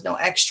was, or was no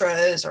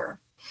extras or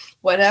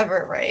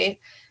whatever, right?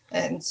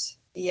 And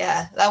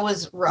yeah, that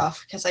was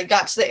rough because I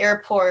got to the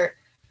airport,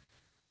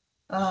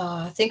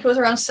 I think it was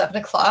around 7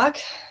 o'clock.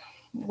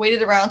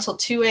 Waited around till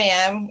 2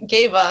 a.m.,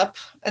 gave up,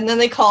 and then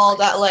they called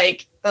at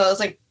like, it was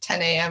like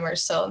 10 a.m. or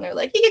so, and they're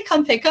like, you can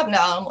come pick up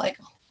now. I'm like,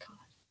 oh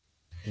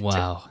God.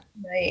 Wow.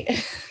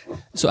 Right.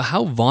 So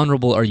how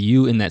vulnerable are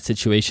you in that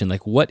situation?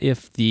 Like, what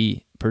if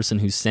the person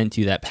who sent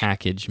you that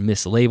package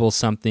mislabels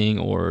something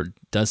or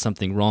does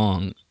something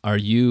wrong? Are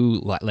you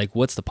like,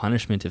 what's the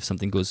punishment if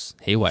something goes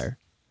haywire?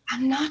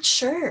 I'm not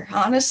sure.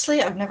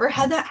 Honestly, I've never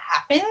had that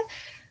happen.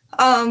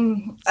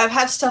 I've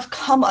had stuff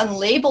come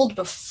unlabeled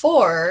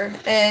before,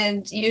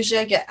 and usually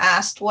I get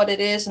asked what it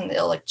is and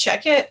they'll like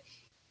check it.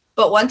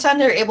 But one time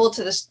they're able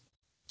to just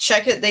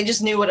check it. They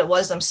just knew what it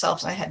was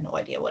themselves. I had no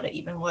idea what it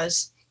even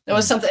was. It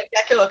was something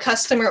a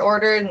customer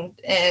ordered,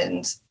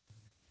 and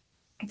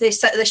they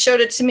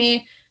showed it to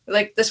me.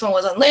 Like, this one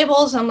was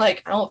unlabeled. I'm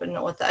like, I don't even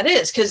know what that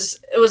is, because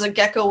it was a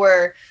gecko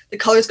where the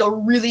colors go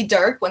really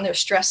dark when they're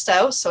stressed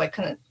out, so I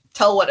couldn't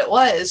tell what it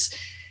was.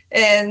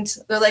 And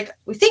they're like,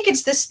 we think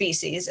it's this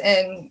species,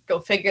 and go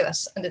figure,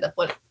 this ended up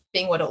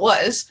being what it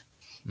was.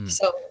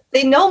 So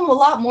they know a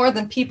lot more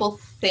than people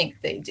think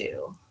they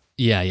do.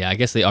 Yeah, I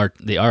guess they are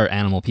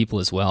animal people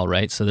as well,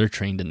 right? So they're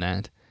trained in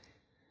that.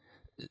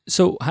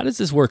 So how does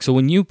this work? So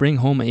when you bring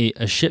home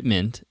a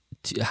shipment,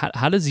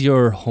 How does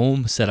your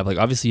home set up? Like,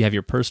 obviously you have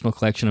your personal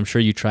collection. I'm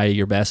sure you try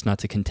your best not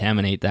to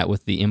contaminate that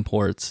with the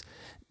imports.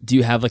 Do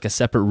you have like a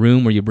separate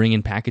room where you bring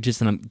in packages,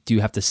 and do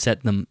you have to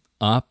set them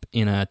up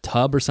in a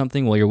tub or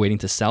something while you're waiting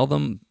to sell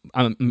them?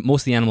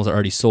 Most of the animals are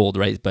already sold,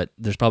 right? But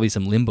there's probably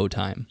some limbo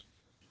time.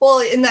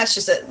 Well, and that's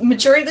just it.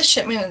 Majority of the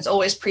shipment is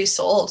always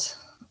pre-sold.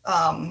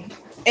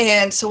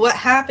 And so what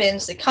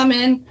happens, they come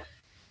in,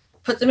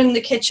 put them in the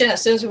kitchen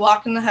as soon as we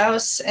walk in the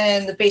house,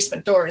 and the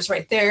basement door is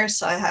right there.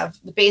 So I have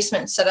the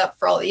basement set up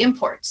for all the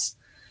imports.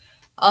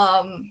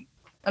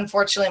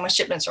 Unfortunately, my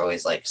shipments are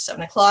always like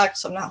 7 o'clock,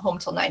 so I'm not home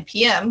till 9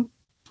 p.m.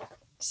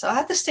 So I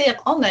have to stay up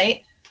all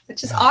night,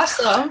 which is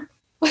awesome.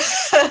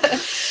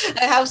 I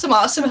have some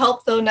awesome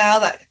help though now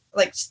that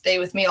like stay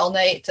with me all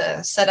night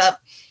to set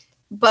up.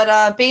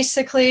 But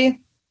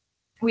basically,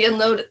 we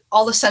unload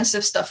all the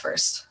sensitive stuff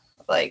first,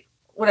 like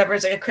whatever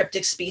is like a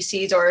cryptic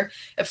species, or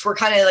if we're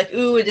kind of like,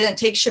 ooh, it didn't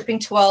take shipping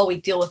too well, we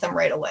deal with them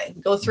right away.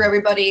 We go through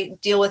everybody,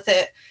 deal with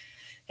it,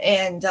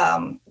 and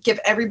give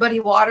everybody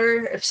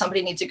water. If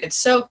somebody needs a good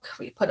soak,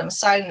 we put them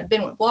aside in a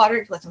bin with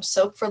water, let them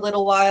soak for a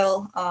little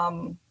while.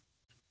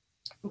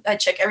 I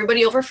check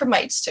everybody over for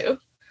mites too.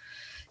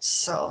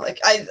 So like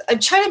I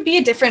try to be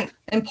a different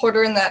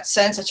importer in that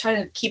sense. I try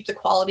to keep the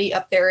quality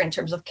up there in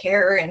terms of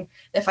care. And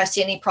if I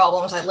see any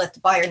problems, I let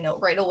the buyer know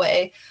right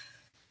away.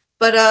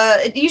 But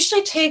it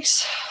usually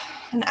takes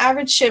an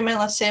average shipment,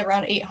 let's say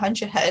around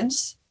 800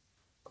 heads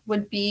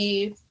would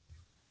be,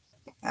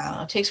 I don't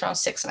know, it takes around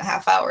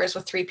 6.5 hours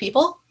with 3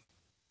 people.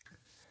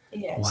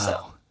 Yeah. Wow.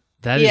 So,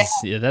 that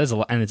is a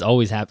lot, and it's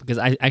always happened, because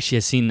I actually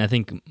have seen, I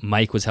think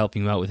Mike was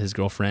helping him out with his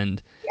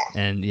girlfriend,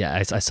 and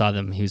I saw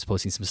them, he was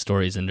posting some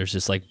stories, and there's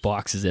just like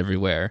boxes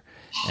everywhere,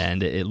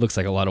 and it looks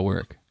like a lot of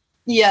work.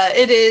 Yeah,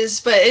 it is,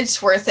 but it's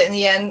worth it in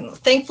the end.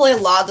 Thankfully, a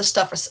lot of the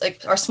stuff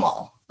are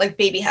small, like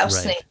baby house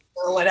snakes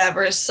or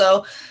whatever.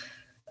 So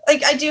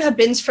like I do have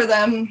bins for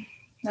them.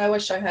 I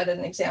wish I had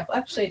an example.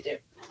 Actually, I do.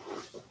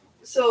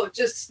 So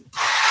just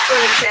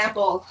for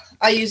example,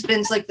 I use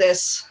bins like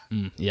this.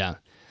 Yeah.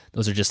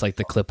 Those are just like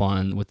the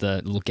clip-on with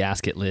the little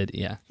gasket lid.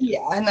 Yeah.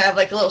 Yeah, and I have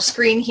like a little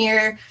screen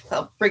here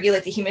that'll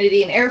regulate the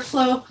humidity and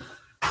airflow.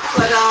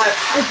 But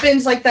with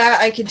bins like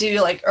that, I could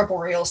do like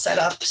arboreal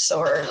setups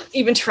or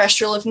even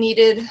terrestrial if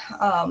needed.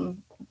 But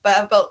I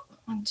have about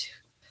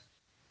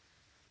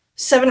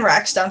 7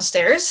 racks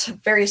downstairs,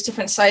 various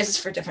different sizes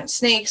for different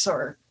snakes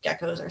or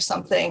geckos or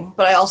something.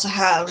 But I also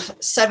have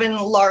 7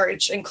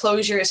 large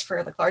enclosures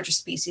for like larger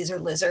species or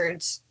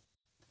lizards.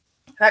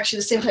 Actually,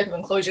 the same type of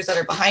enclosures that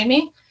are behind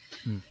me.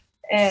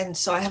 And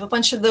so I have a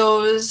bunch of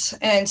those,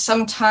 and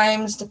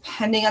sometimes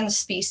depending on the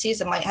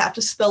species, I might have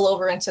to spill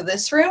over into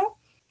this room,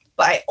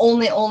 but I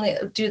only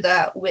do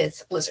that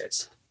with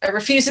lizards. I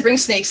refuse to bring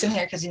snakes in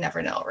here because you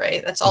never know,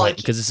 right? That's all.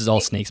 Because this is all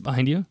snakes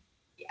behind you?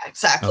 Yeah,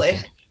 exactly.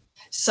 Okay.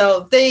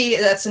 So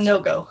that's a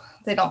no-go.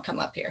 They don't come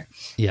up here.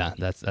 Yeah,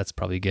 that's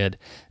probably good.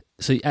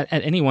 So at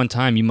any one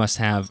time you must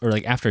have, or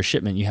like after a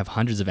shipment, you have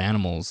hundreds of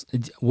animals.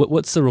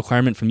 What's the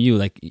requirement from you?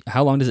 Like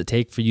how long does it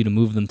take for you to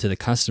move them to the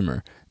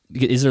customer?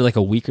 Is there like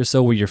a week or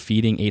so where you're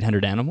feeding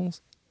 800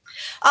 animals?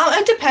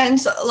 It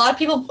depends. A lot of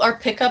people are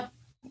pickup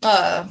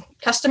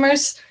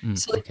customers.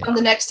 So they come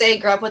the next day,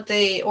 grab what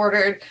they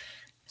ordered.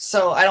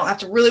 So I don't have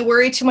to really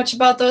worry too much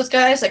about those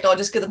guys. Like I'll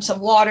just give them some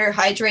water,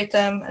 hydrate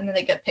them, and then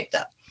they get picked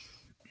up.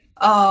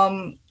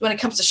 When it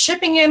comes to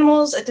shipping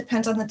animals, it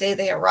depends on the day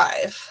they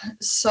arrive.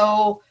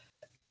 So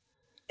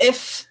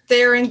if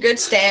they're in good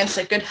stance,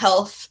 like good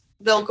health,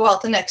 they'll go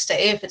out the next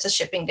day if it's a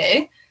shipping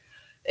day.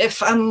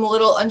 If I'm a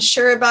little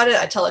unsure about it,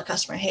 I tell a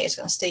customer, hey, it's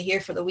going to stay here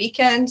for the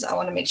weekend. I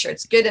want to make sure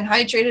it's good and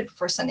hydrated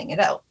before sending it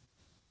out.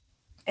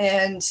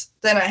 And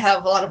then I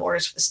have a lot of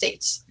orders for the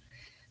States.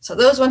 So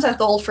those ones I have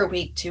to hold for a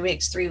week, 2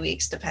 weeks, 3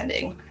 weeks,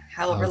 depending,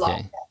 however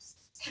long.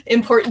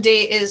 Import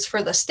date is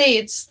for the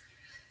States.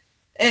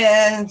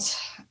 And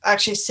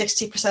actually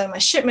 60% of my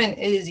shipment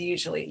is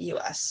usually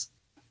US.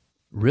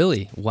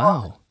 Really?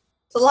 Wow.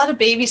 It's a lot of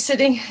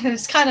babysitting, and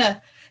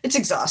it's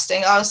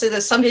exhausting. Honestly,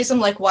 there's some days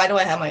I'm like, why do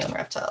I have my own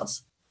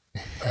reptiles?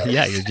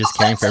 Yeah, you're just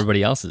caring for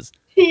everybody else's.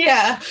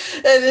 Yeah,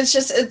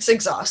 it's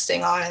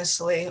exhausting,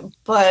 honestly.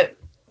 But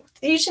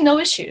usually no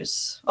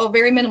issues. Oh,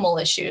 very minimal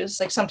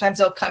issues. Like sometimes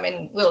they'll come in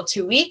a little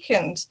too weak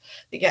and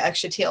they get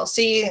extra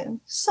TLC.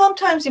 And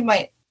sometimes they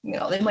might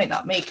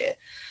not make it.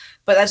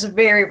 But that's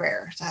very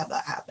rare to have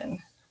that happen.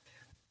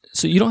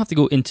 So you don't have to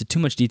go into too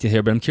much detail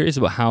here, but I'm curious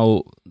about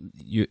how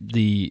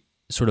the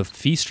sort of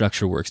fee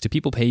structure works. Do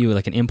people pay you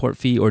like an import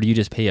fee, or do you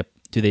just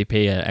do they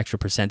pay an extra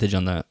percentage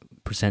on the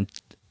percent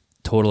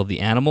total of the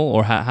animal,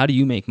 or how do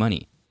you make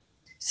money?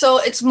 So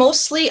it's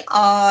mostly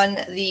on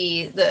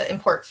the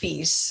import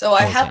fees. So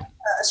I have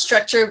a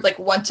structure of like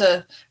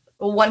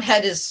one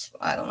head is,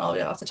 I don't know,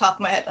 off the top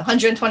of my head,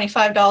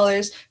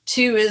 $125,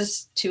 2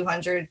 is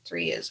 200,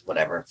 3 is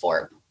whatever,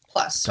 4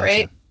 plus, gotcha.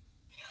 Right?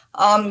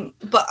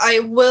 But I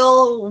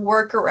will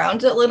work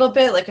around it a little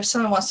bit. Like if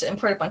someone wants to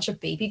import a bunch of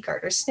baby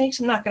garter snakes,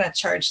 I'm not going to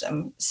charge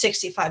them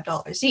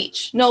 $65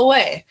 each. No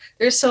way.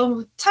 They're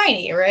so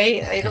tiny,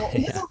 right? I don't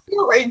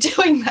feel right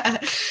doing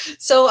that.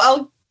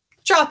 So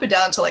drop it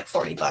down to like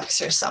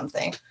 $40 or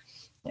something.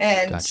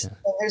 And Gotcha.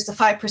 there's the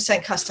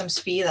 5% customs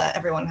fee that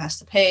everyone has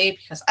to pay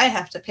because I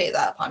have to pay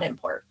that upon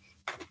import.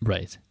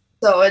 Right.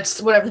 So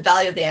it's whatever the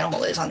value of the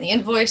animal is on the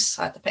invoice,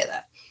 I have to pay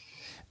that.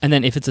 And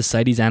then if it's a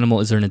CITES animal,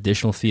 is there an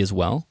additional fee as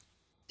well?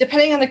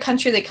 Depending on the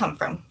country they come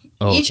from.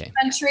 Oh, Each okay.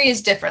 country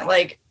is different.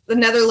 Like the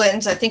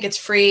Netherlands, I think it's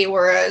free,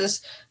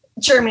 whereas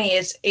Germany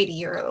is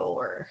 €80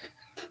 or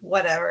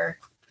whatever.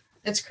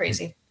 It's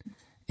crazy.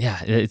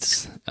 Yeah,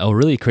 it's a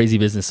really crazy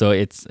business. So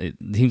it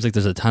seems like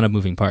there's a ton of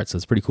moving parts. So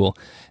it's pretty cool.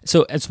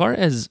 So as far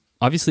as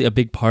obviously a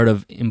big part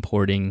of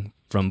importing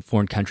from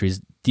foreign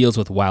countries deals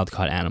with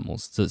wild-caught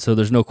animals. So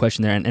there's no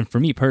question there. And for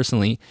me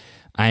personally,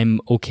 I'm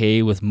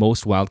okay with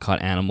most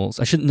wild-caught animals.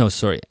 Let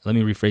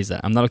me rephrase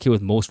that. I'm not okay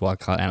with most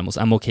wild-caught animals.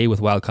 I'm okay with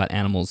wild-caught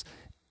animals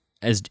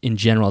as in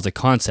general as a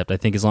concept. I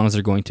think as long as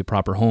they're going to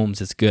proper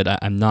homes, it's good.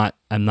 I'm not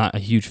a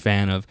huge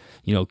fan of,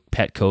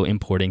 Petco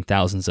importing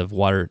thousands of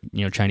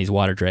Chinese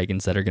water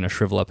dragons that are going to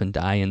shrivel up and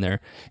die in the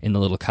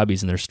little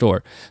cubbies in their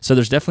store. So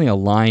there's definitely a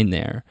line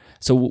there.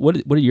 So what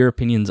are your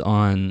opinions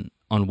on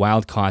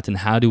wild caught, and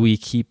how do we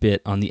keep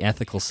it on the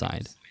ethical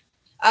side?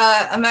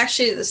 I'm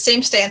actually the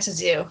same stance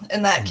as you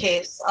in that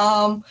case.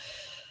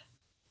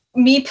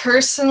 Me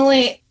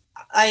personally,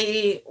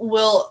 I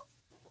will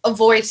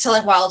avoid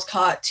selling wild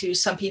caught to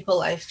some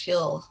people I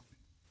feel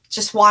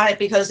just want it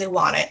because they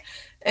want it.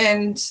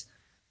 And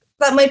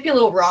that might be a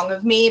little wrong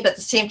of me, but at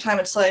the same time,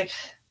 it's like,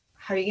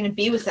 how are you going to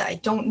be with it? I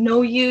don't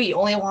know you. You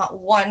only want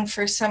one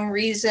for some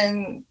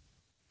reason.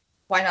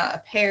 Why not a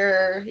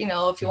pair?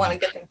 If you want to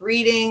get them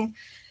breeding.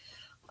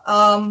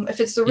 If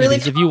it's the really...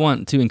 if you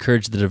want to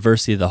encourage the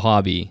diversity of the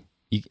hobby,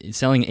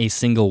 selling a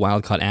single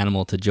wild-caught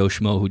animal to Joe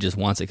Schmo who just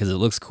wants it because it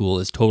looks cool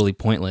is totally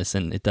pointless,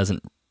 and it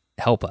doesn't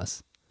help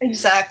us.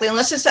 Exactly.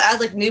 Unless it's to add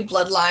like new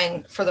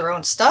bloodline for their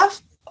own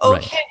stuff.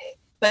 Okay. Right.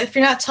 But if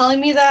you're not telling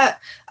me that,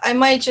 I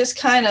might just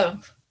kind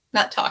of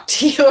not talk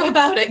to you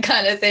about it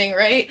kind of thing,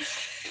 right?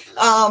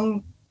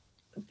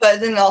 But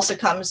then it also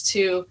comes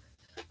to,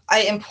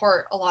 I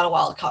import a lot of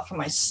wild caught for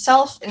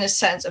myself in a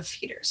sense of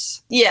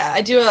feeders. Yeah,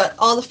 I do.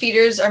 All the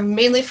feeders are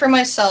mainly for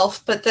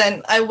myself, but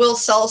then I will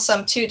sell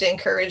some too to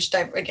encourage,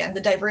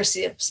 the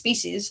diversity of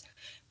species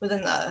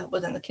within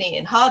the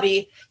Canadian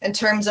hobby. In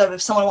terms of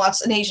if someone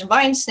wants an Asian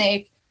vine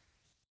snake,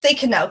 they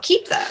can now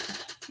keep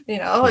that.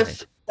 Right.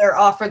 If they're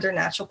offered their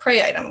natural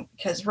prey item,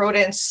 because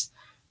rodents,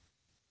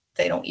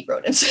 they don't eat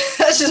rodents.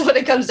 That's just what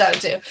it comes down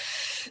to.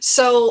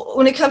 So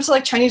when it comes to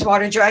like Chinese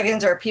water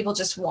dragons, or people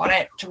just want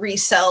it to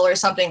resell or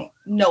something,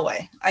 no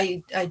way.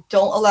 I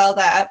don't allow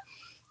that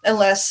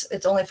unless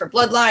it's only for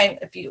bloodline.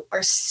 If you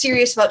are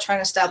serious about trying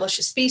to establish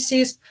a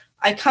species,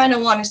 I kind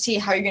of want to see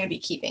how you're going to be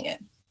keeping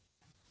it.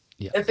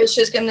 Yeah. If it's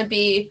just going to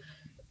be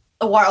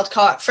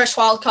a fresh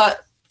wild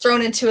caught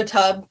thrown into a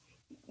tub,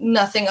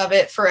 nothing of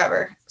it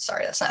forever.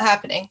 Sorry, that's not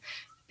happening,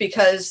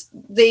 because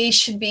they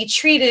should be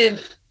treated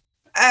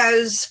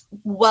as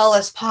well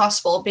as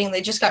possible, being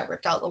they just got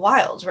ripped out of the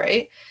wild,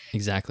 right?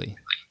 Exactly.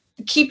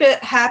 Keep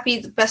it happy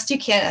the best you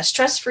can, as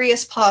stress-free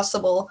as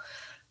possible.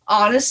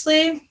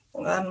 Honestly,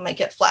 I might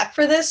get flack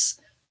for this.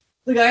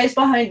 The guys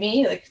behind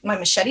me, like my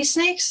machete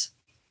snakes,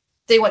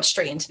 they went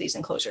straight into these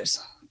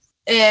enclosures.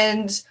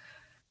 And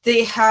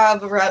they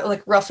have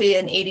like roughly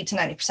an 80 to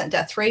 90%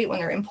 death rate when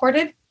they're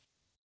imported,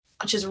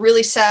 which is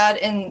really sad.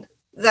 And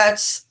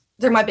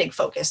they're my big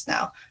focus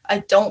now. I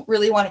don't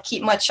really want to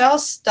keep much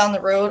else down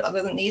the road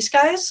other than these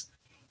guys,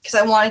 because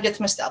I want to get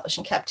them established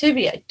in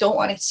captivity. I don't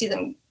want to see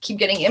them keep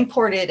getting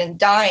imported and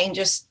dying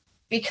just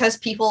because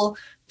people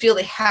feel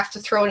they have to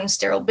throw it in a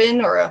sterile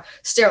bin or a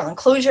sterile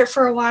enclosure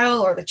for a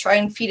while, or they try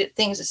and feed it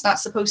things it's not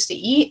supposed to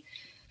eat.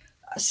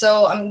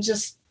 So I'm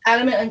just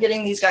adamant on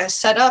getting these guys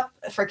set up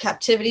for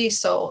captivity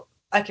so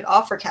I could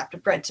offer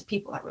captive bred to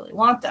people that really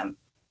want them.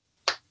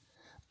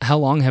 How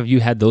long have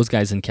you had those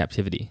guys in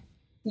captivity?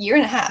 Year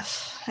and a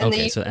half. And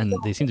okay, and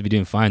they seem to be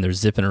doing fine. They're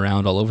zipping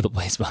around all over the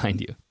place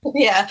behind you.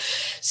 Yeah.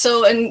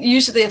 So, and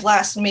usually they've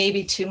lasted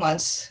maybe 2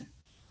 months.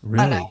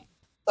 Really?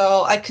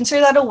 So I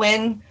consider that a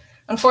win.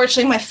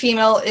 Unfortunately, my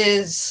female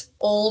is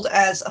old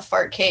as a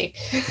fart cake.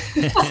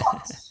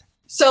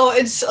 So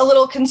it's a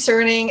little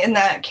concerning in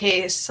that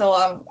case. So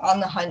I'm on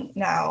the hunt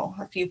now.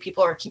 A few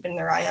people are keeping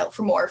their eye out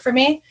for more for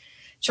me,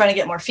 trying to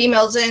get more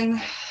females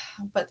in,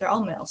 but they're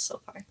all males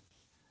so far.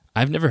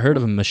 I've never heard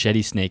of a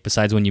machete snake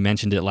besides when you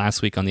mentioned it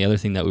last week on the other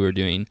thing that we were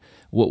doing.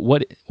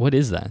 What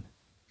is that?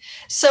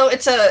 So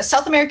it's a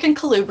South American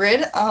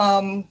colubrid.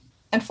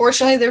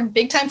 Unfortunately, they're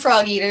big time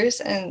frog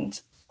eaters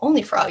and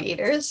only frog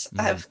eaters.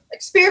 Mm. I've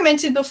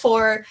experimented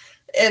before,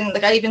 and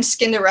like I even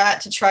skinned a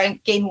rat to try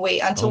and gain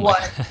weight onto one.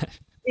 God.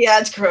 Yeah,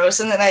 it's gross.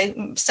 And then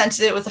I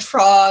scented it with a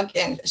frog,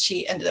 and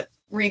she ended up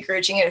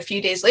regurging it a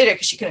few days later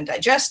because she couldn't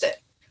digest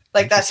it.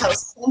 Like, that's how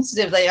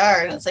sensitive they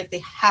are. And it's like they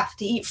have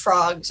to eat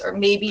frogs or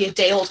maybe a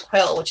day-old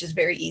quail, which is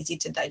very easy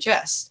to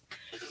digest.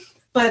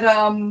 But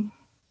I wonder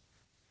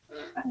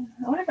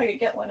if I could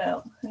get one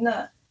out and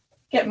not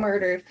get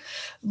murdered.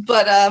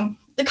 But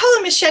they call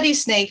them machete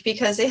snake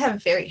because they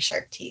have very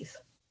sharp teeth.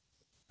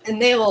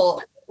 And they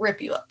will rip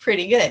you up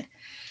pretty good.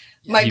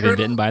 Have you been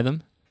bitten by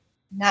them?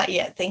 Not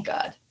yet, thank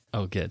God.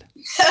 Oh, good.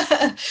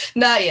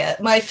 Not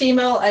yet. My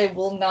female, I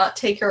will not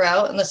take her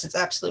out unless it's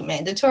absolute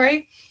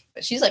mandatory.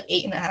 But she's like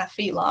 8.5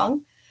 feet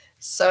long.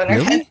 So, and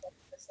her head's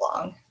this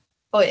long.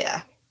 Oh,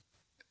 yeah.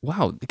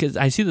 Wow. Because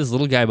I see this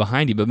little guy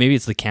behind you, but maybe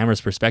it's the camera's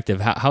perspective.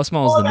 How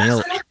small is the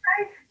male?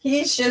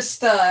 He's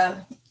just,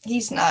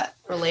 he's not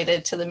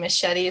related to the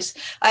machetes.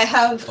 I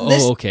have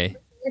this okay.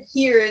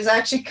 Here is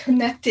actually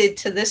connected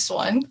to this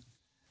one.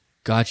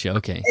 Gotcha.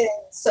 Okay. And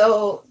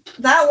so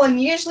that one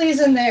usually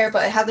is in there,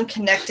 but I have them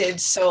connected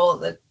so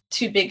the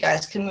two big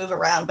guys can move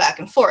around back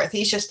and forth.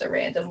 He's just a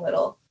random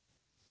little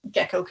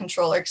gecko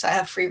controller because I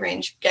have free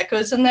range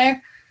geckos in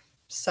there.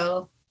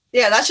 So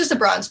yeah, that's just a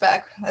bronze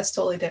back. That's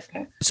totally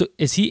different. So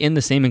is he in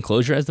the same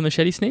enclosure as the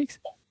machete snakes?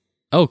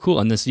 Oh, cool.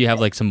 And this, you have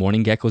like some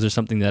morning geckos or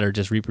something that are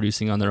just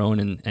reproducing on their own,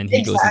 and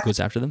he goes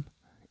after them?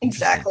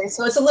 Exactly.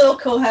 So it's a little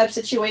cohab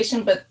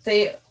situation, but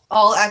they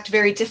all act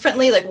very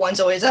differently. Like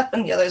one's always up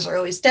and the others are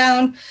always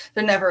down.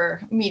 They're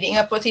never meeting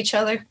up with each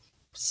other.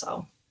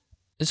 So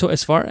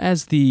as far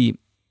as the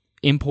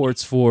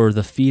imports for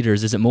the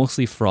feeders, is it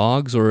mostly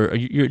frogs, or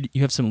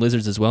you have some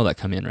lizards as well that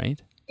come in,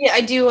 right? Yeah,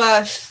 I do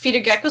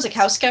feeder geckos, like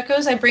house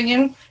geckos I bring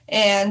in,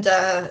 and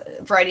a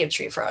variety of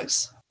tree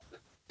frogs.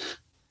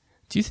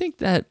 Do you think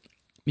that,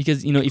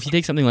 because, you know, if you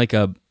take something like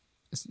a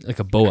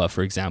boa,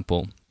 for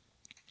example,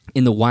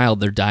 in the wild,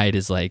 their diet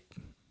is like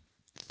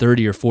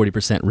 30 or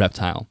 40%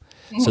 reptile.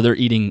 Mm-hmm. So they're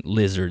eating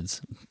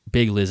lizards,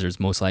 big lizards,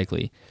 most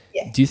likely.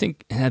 Yeah. Do you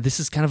think this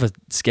is kind of a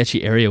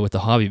sketchy area with the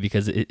hobby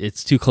because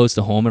it's too close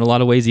to home in a lot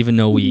of ways, even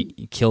though we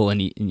kill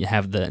and eat, and you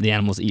have the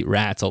animals eat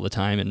rats all the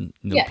time, and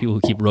people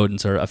who keep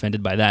rodents are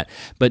offended by that.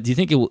 But do you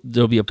think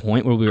there'll be a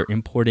point where we're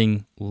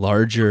importing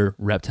larger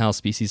reptile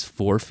species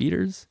for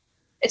feeders?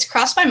 It's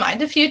crossed my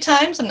mind a few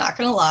times, I'm not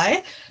going to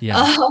lie.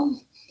 Yeah.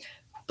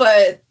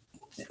 But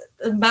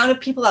the amount of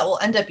people that will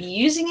end up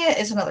using it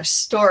is another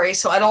story.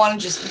 So I don't want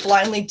to just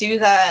blindly do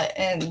that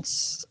and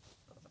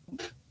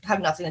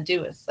have nothing to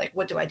do with, like,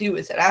 what do I do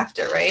with it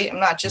after, right? I'm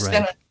not just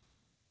going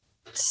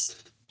to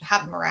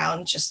have them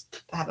around,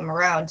 just have them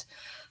around.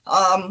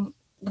 The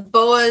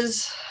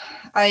boas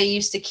I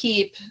used to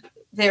keep,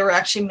 they were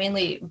actually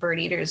mainly bird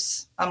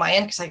eaters on my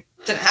end because I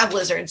didn't have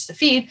lizards to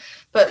feed,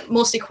 but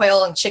mostly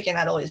quail and chicken,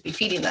 I'd always be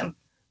feeding them.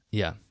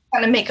 Yeah.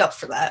 Kind of make up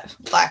for that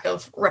lack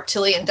of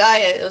reptilian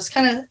diet. It was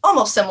kind of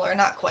almost similar,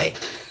 not quite.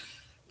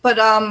 But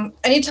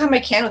anytime I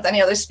can with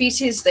any other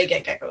species, they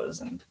get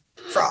geckos and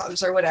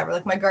frogs or whatever.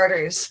 Like my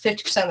garters,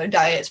 50% of their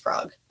diet is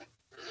frog.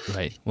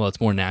 Right. Well,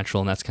 it's more natural,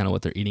 and that's kind of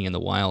what they're eating in the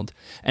wild.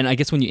 And I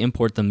guess when you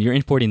import them, you're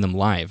importing them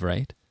live,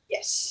 right?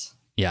 Yes.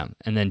 Yeah.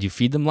 And then do you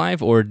feed them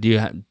live, or do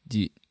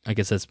you I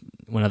guess that's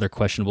one other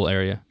questionable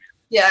area.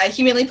 Yeah, I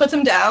humanely put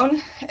them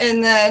down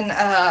and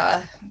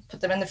then put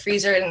them in the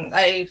freezer, and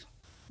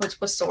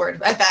what's the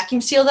word? I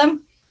vacuum seal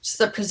them just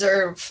to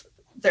preserve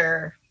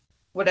their,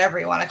 whatever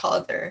you want to call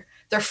it,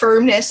 their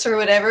firmness or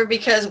whatever,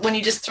 because when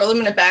you just throw them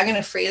in a bag in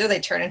a freezer, they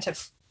turn into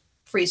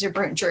freezer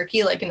burnt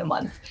jerky like in a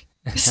month.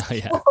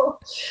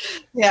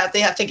 Yeah, they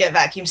have to get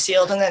vacuum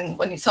sealed, and then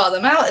when you thaw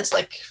them out, it's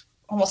like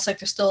almost like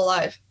they're still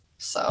alive.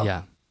 So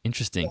yeah,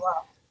 interesting.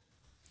 Wow.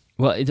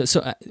 Well,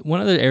 so one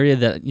other area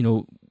that, you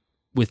know,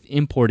 with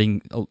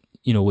importing,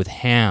 you know, with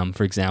ham,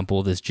 for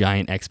example, this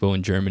giant expo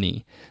in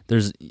Germany,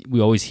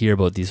 we always hear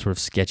about these sort of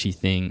sketchy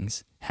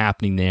things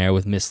happening there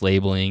with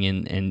mislabeling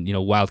and you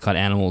know, wild caught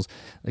animals.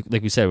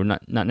 Like we said, we're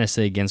not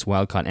necessarily against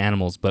wild caught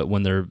animals, but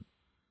when they're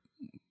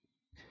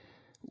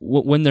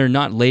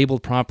not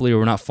labeled properly or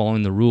we're not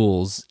following the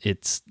rules,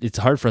 it's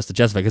hard for us to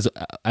justify, because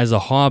as a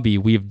hobby,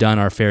 we've done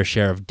our fair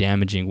share of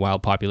damaging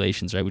wild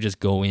populations, right? We just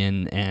go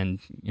in and,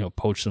 you know,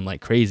 poach them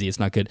like crazy. It's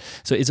not good.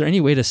 So is there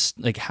any way to,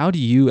 like, how do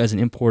you as an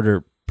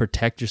importer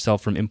protect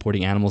yourself from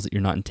importing animals that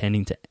you're not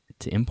intending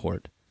to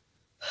import?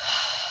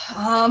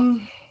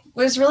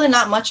 There's really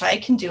not much I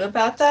can do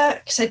about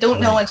that because I don't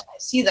know until I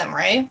see them,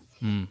 right?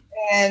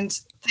 And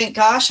thank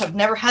gosh, I've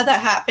never had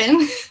that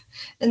happen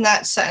in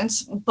that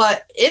sense.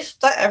 But if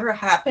that ever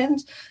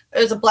happened,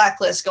 there's a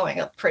blacklist going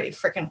up pretty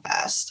freaking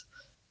fast.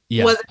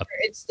 Yeah. Whether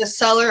it's the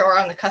seller or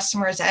on the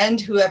customer's end,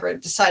 whoever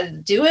decided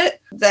to do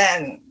it,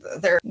 then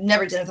they're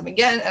never doing them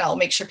again. And I'll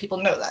make sure people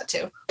know that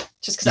too.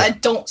 Just because I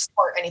don't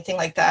support anything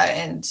like that.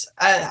 And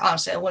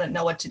I wouldn't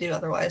know what to do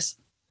otherwise.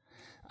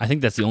 I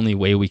think that's the only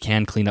way we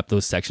can clean up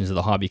those sections of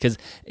the hobby, because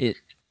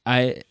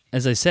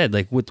as I said,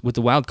 like with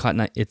the wild caught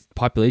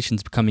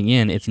populations coming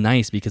in, it's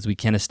nice because we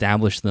can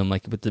establish them.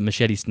 Like with the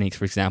machete snakes,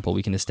 for example,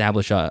 we can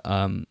establish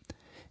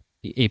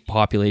a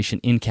population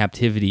in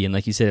captivity. And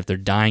like you said, if they're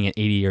dying at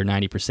 80 or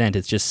 90%,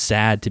 it's just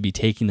sad to be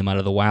taking them out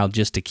of the wild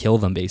just to kill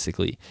them,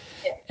 basically.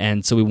 Yeah.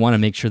 And so we want to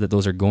make sure that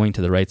those are going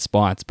to the right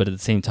spots. But at the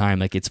same time,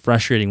 like, it's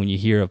frustrating when you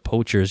hear of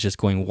poachers just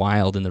going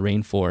wild in the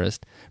rainforest,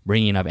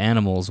 bringing up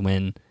animals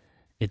when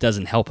it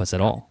doesn't help us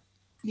at all.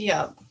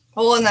 Yeah.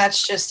 Well, and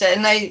that's just it.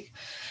 And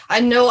I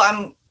know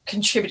I'm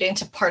contributing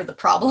to part of the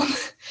problem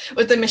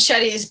with the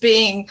machetes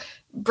being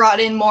brought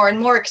in more and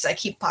more because I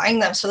keep buying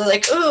them. So they're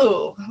like,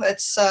 ooh,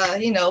 let's,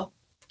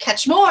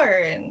 catch more.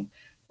 And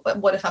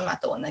what if I'm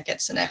not the one that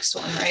gets the next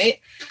one, right?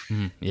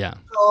 Yeah.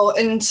 So,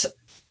 and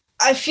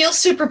I feel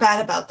super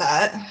bad about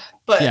that.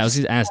 But Yeah, I was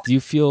going to ask, do you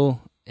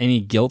feel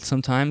any guilt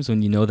sometimes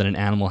when you know that an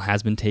animal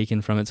has been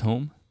taken from its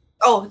home?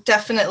 oh,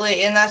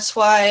 definitely. And that's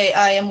why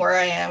I am where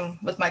I am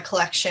with my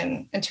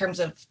collection in terms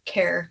of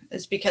care,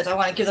 is because I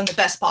want to give them the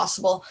best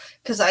possible,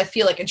 because I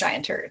feel like a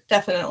giant turd,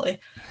 definitely.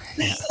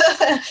 Yeah.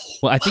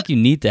 Well, I think you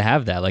need to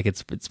have that. Like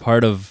it's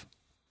part of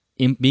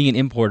being an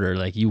importer.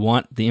 Like you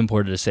want the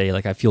importer to say,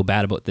 like, I feel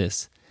bad about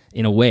this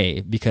in a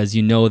way, because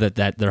you know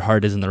that their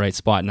heart is in the right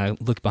spot. And I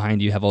look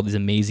behind you, you have all these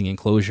amazing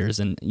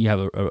enclosures, and you have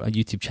a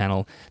YouTube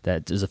channel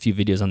that there's a few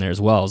videos on there as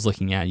well. I was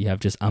looking at, you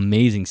have just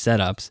amazing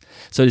setups.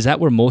 So is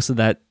that where most of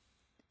that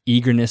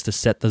eagerness to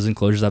set those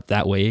enclosures up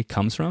that way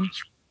comes from?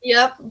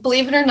 Yep.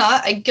 Believe it or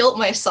not, I guilt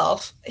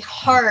myself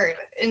hard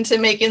into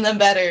making them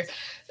better.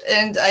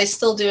 And I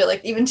still do it,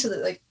 like even to the,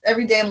 like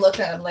every day I'm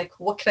looking at them like,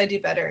 what can I do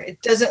better? It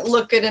doesn't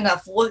look good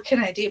enough. What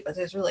can I do? But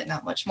there's really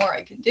not much more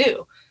I can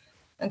do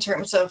in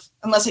terms of,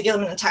 unless I give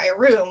them an entire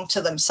room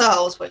to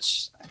themselves,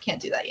 which I can't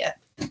do that yet.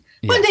 Yeah.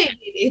 One day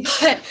maybe,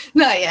 but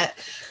not yet.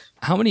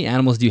 How many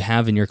animals do you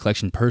have in your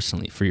collection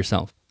personally for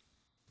yourself?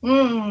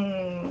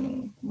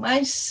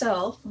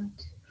 Myself,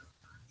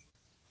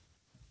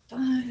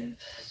 5,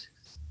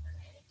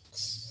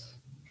 6,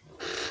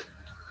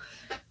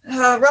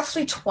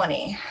 roughly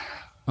 20.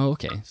 Oh,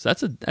 okay. So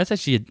that's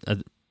actually a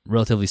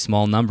relatively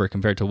small number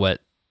compared to what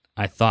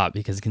I thought,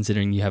 because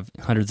considering you have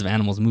hundreds of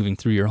animals moving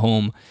through your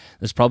home,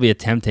 there's probably a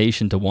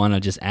temptation to want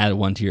to just add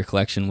one to your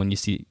collection when you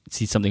see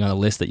something on the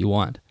list that you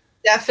want.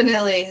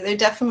 Definitely. There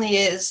definitely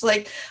is.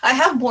 Like, I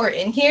have more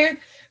in here,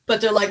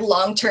 but they're like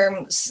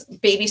long-term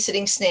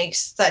babysitting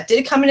snakes that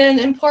did come in an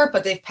import,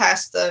 but they've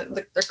passed they're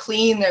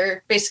clean.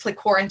 They're basically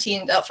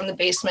quarantined out from the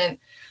basement.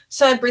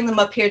 So I bring them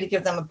up here to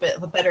give them a bit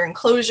of a better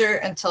enclosure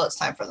until it's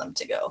time for them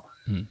to go.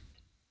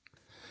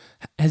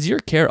 Has your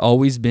care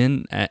always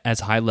been as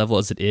high level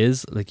as it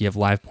is? Like, you have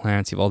live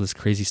plants, you have all this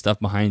crazy stuff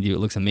behind you. It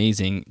looks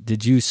amazing.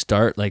 Did you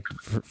start, like,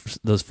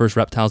 those first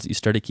reptiles that you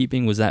started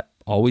keeping, was that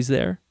always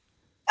there?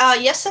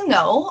 Yes and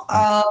no.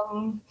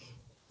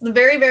 The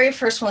very, very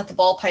first one with the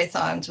ball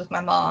pythons with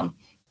my mom,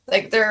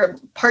 like they're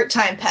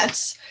part-time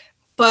pets,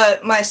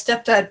 but my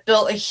stepdad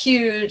built a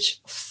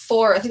huge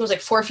I think it was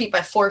like 4 feet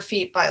by 4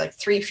 feet by like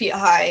 3 feet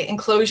high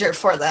enclosure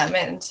for them.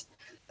 And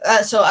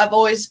so I've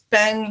always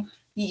been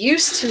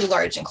used to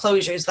large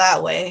enclosures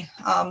that way.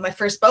 My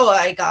first boa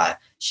I got,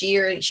 she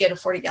had a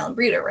 40-gallon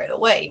breeder right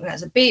away, even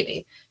as a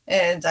baby.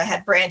 And I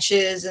had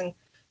branches and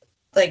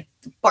like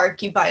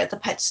bark you buy at the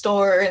pet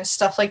store and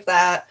stuff like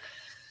that.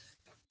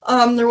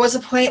 There was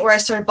a point where I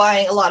started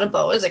buying a lot of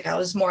boas. Like I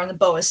was more in the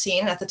boa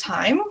scene at the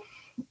time.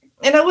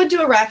 And I would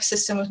do a rack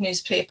system with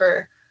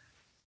newspaper.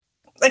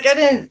 Like I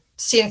didn't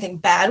see anything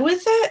bad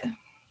with it.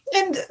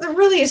 And there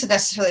really isn't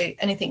necessarily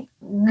anything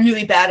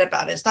really bad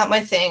about it. It's not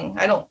my thing.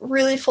 I don't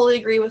really fully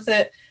agree with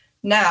it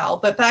now,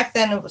 but back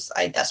then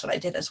that's what I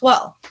did as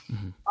well.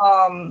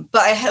 Mm-hmm.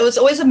 But it was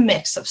always a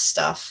mix of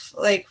stuff.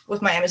 Like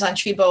with my Amazon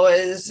tree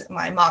boas,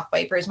 my mock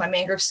vipers, my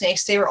mangrove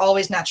snakes, they were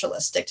always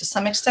naturalistic to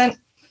some extent.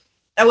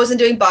 I wasn't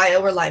doing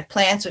bio or live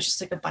plants, which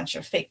is like a bunch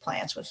of fake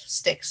plants with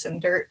sticks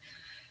and dirt.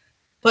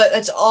 But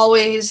it's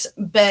always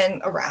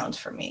been around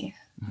for me.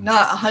 Mm-hmm.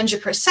 Not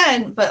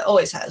 100%, but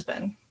always has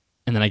been.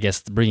 And then I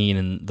guess bringing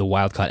in the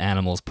wild-caught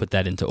animals put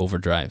that into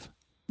overdrive.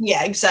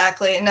 Yeah,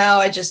 exactly. And now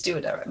I just do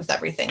it with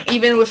everything.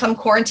 Even if I'm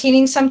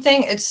quarantining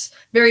something, it's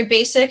very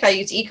basic. I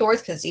use EcoEarth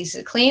because it's easy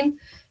to clean,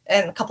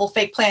 and a couple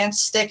fake plants,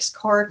 sticks,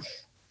 cork.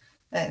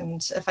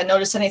 And if I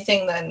notice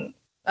anything, then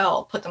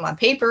I'll put them on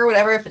paper or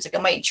whatever, if it's like a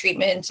mite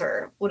treatment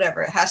or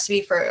whatever. It has to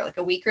be for like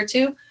a week or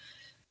two.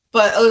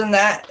 But other than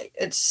that,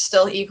 it's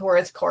still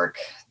EcoEarth, cork.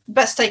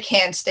 Best I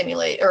can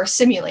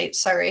simulate,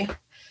 sorry.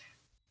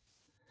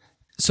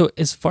 So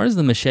as far as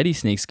the machete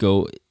snakes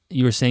go,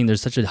 you were saying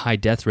there's such a high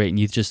death rate and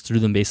you just threw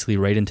them basically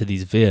right into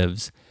these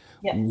vivs.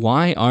 Yeah.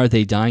 Why are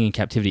they dying in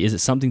captivity? Is it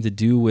something to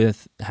do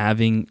with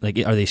having, like,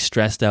 are they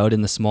stressed out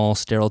in the small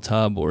sterile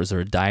tub, or is there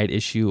a diet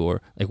issue,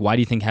 or like why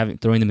do you think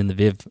throwing them in the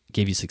viv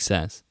gave you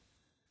success?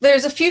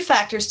 There's a few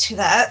factors to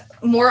that.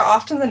 More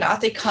often than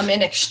not, they come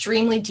in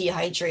extremely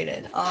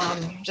dehydrated,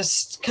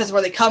 just because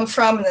where they come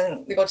from, and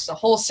then they go to the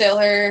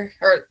wholesaler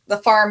or the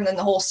farm, and then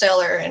the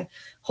wholesaler, and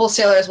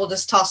wholesalers will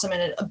just toss them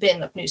in a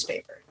bin of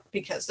newspaper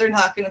because they're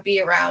not going to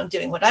be around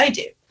doing what I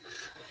do.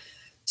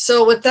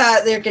 So with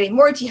that, they're getting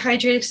more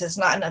dehydrated because there's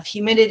not enough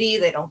humidity.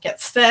 They don't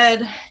get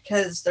fed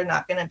because they're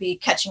not going to be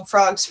catching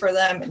frogs for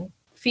them and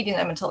feeding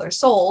them until they're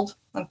sold,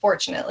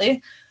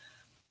 unfortunately.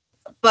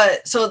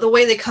 But so the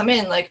way they come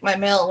in, like my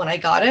male, when I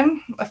got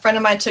him, a friend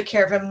of mine took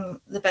care of him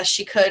the best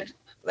she could.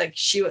 Like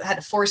she had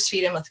to force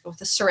feed him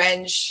with a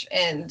syringe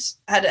and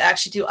had to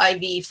actually do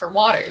IV for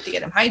water to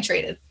get him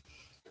hydrated.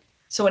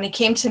 So when he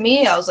came to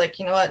me, I was like,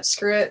 you know what,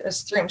 screw it. I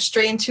just threw him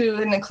straight into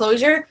an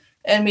enclosure.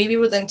 And maybe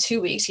within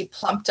 2 weeks, he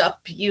plumped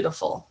up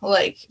beautiful.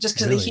 Like just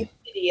because of the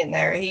humidity in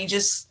there, he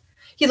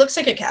looks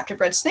like a captive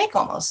bred snake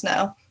almost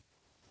now.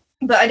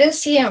 But I didn't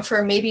see him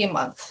for maybe a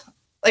month.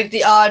 Like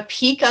the odd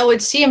peak, I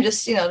would see him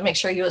just, to make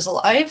sure he was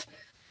alive.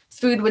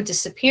 Food would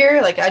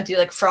disappear. Like I'd do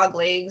like frog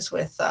legs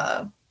with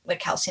like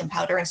calcium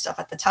powder and stuff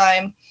at the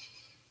time.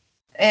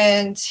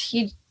 and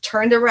he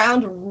turned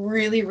around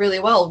really, really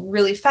well,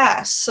 really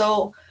fast.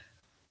 So,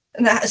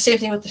 and that same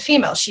thing with the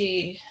female.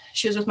 She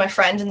was with my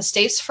friend in the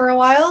States for a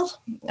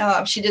while.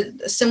 She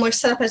did a similar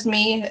setup as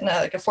me, in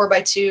like a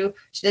 4x2.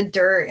 She did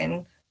dirt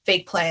and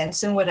fake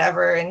plants and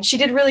whatever, and she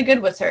did really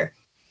good with her.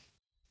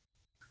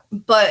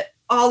 But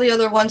all the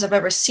other ones I've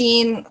ever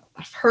seen,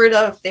 I've heard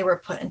of, they were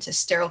put into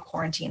sterile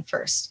quarantine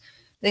first.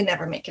 They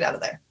never make it out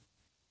of there.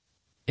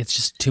 It's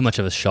just too much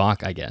of a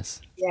shock, I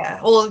guess. Yeah.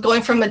 Well,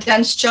 going from a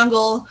dense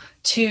jungle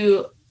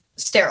to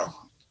sterile,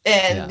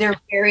 and they're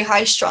very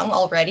high strung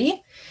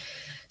already.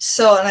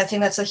 So, and I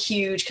think that's a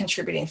huge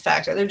contributing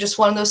factor. They're just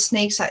one of those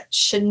snakes that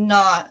should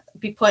not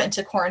be put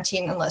into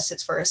quarantine unless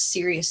it's for a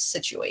serious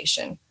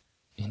situation.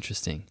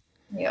 Interesting.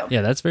 Yeah.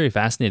 Yeah, that's very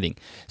fascinating.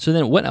 So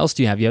then what else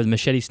do you have? You have the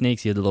machete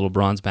snakes, you have the little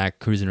bronze back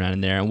cruising around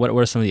in there. And what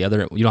are some of the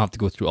other, you don't have to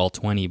go through all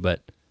 20,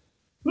 but.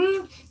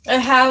 I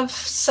have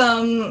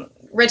some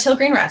red-tailed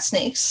green rat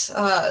snakes.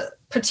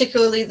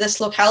 Particularly this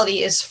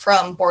locality is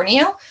from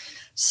Borneo.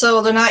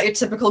 So they're not your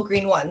typical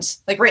green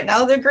ones. Like right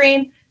now they're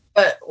green,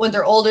 but when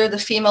they're older, the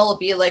female will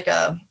be like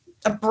a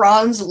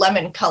bronze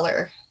lemon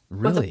color.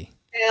 Really?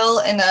 With a tail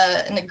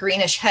and a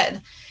greenish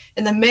head.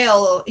 And the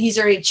male, he's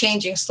already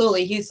changing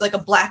slowly. He's like a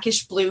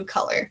blackish blue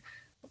color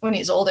when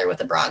he's older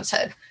with a bronze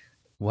head.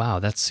 Wow,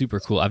 that's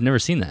super cool. I've never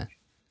seen that.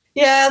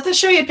 Yeah, I'll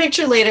show you a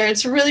picture later.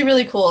 It's really,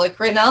 really cool. Like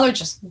right now they're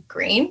just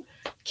green.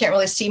 Can't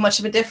really see much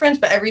of a difference,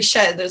 but every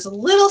shed there's a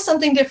little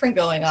something different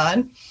going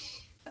on.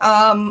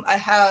 I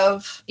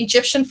have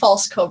Egyptian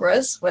false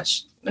cobras,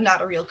 which are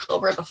not a real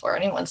cobra before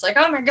anyone's like,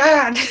 oh my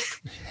God.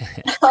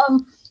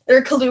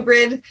 They're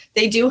colubrid.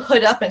 They do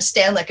hood up and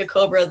stand like a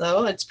cobra,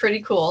 though. It's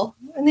pretty cool.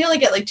 And they only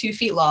get like 2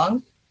 feet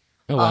long.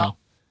 Oh, wow.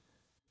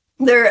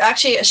 They're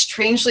actually a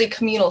strangely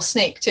communal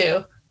snake,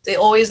 too. They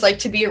always like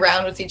to be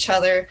around with each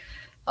other.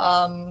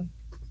 They're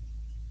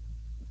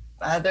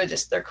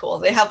cool.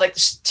 They have like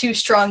 2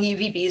 strong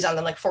UVBs on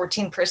them, like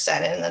 14%.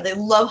 And then they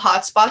love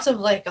hot spots of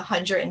like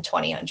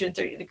 120,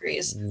 130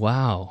 degrees.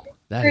 Wow.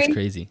 That is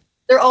crazy.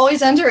 They're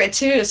always under it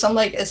too. So I'm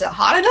like, is it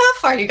hot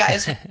enough? Are you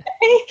guys okay?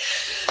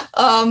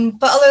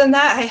 But other than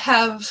that, I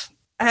have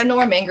no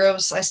more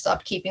mangroves. I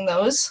stopped keeping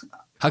those.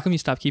 How come you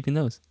stopped keeping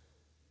those?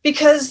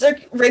 Because they're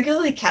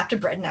regularly captive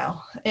bred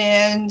now.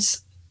 And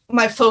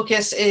my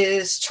focus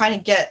is trying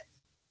to get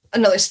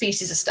another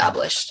species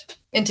established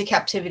into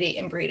captivity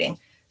and breeding.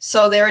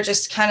 So they were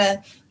just kind of,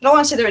 I don't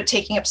want to say they were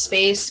taking up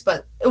space,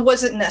 but it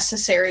wasn't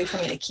necessary for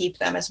me to keep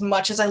them as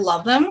much as I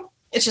love them.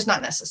 It's just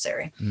not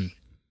necessary.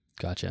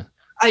 Gotcha.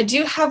 I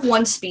do have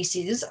one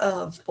species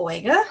of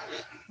boiga.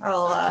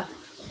 I'll,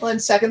 1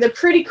 second. They're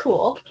pretty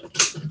cool.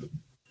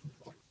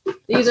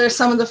 These are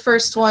some of the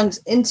first ones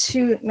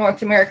into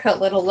North America,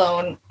 let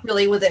alone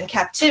really within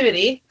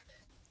captivity.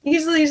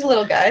 He's a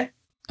little guy.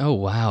 Oh,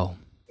 wow.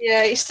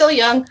 Yeah, he's still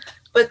young,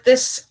 but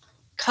this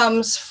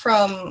comes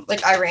from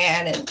like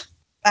Iran and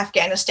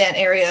Afghanistan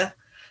area.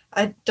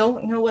 I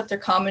don't know what their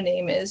common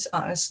name is,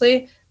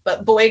 honestly,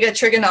 but Boiga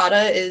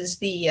trigonata is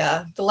the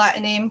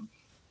Latin name.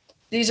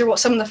 These are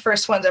some of the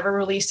first ones ever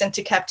released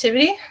into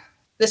captivity.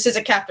 This is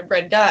a captive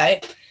bred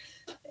guy.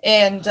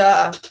 And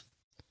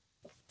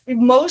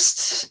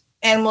most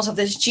animals of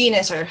this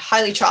genus are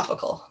highly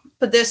tropical,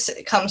 but this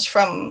comes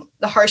from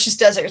the harshest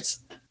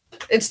deserts.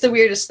 It's the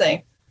weirdest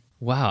thing.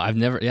 Wow, I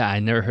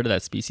never heard of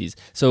that species.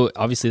 So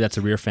obviously that's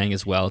a rear fang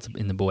as well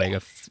in the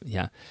Boiga.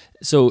 Yeah.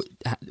 So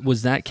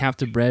was that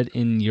captive bred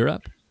in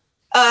Europe?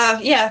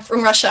 Yeah,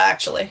 from Russia,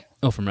 actually.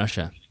 Oh, from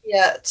Russia.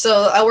 Yeah,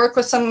 so I work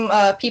with some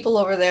people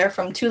over there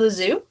from Tula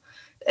Zoo,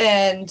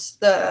 and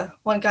the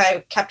one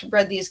guy captive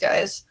bred these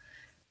guys.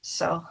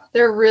 So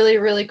they're really,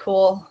 really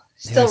cool.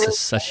 Still really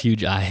such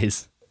huge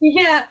eyes.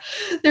 Yeah,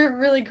 they're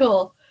really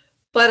cool.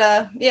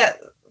 But yeah,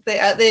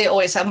 they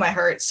always have my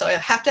heart. So I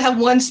have to have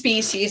one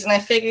species, and I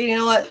figured, you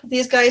know what,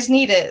 these guys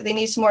need it. They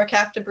need some more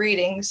captive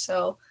breeding.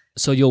 So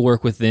you'll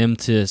work with them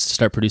to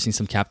start producing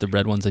some captive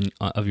bred ones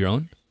of your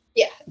own?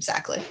 Yeah,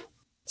 exactly.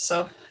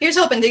 So here's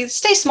hoping they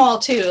stay small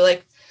too,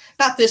 like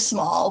not this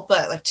small,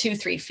 but like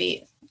 2-3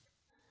 feet,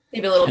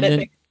 maybe a little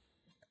bit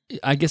bigger.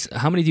 I guess,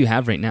 how many do you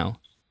have right now?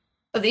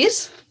 Of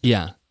these?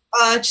 Yeah.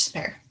 Just a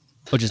pair.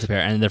 Oh, just a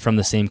pair. And they're from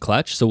the same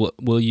clutch? So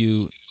will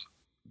you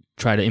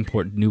try to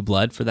import new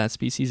blood for that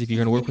species if you're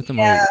going to work with them?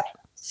 Yeah.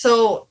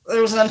 So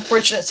there was an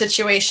unfortunate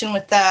situation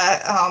with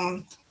that.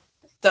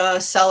 The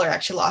seller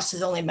actually lost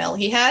his only male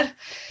he had.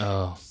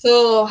 Oh.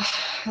 So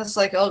I was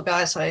like, oh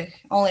God, so I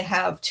only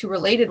have 2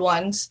 related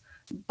ones,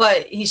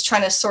 but he's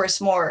trying to source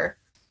more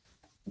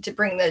to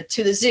bring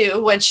to the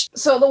zoo,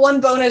 so the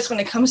one bonus when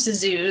it comes to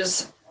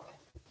zoos,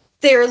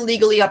 they're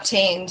legally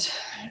obtained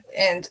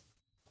and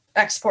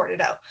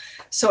exported out.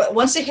 So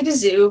once they hit a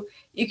zoo,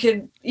 you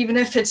could, even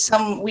if it's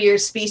some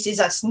weird species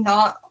that's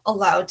not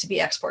allowed to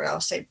be exported,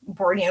 I'll say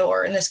Borneo,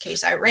 or in this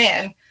case,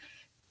 Iran,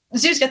 the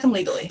zoos get them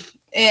legally.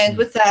 And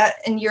with that,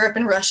 in Europe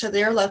and Russia,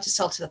 they're allowed to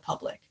sell to the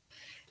public.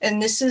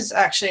 And this is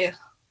actually a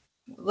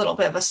little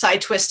bit of a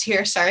side twist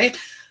here, sorry.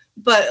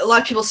 But a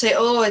lot of people say,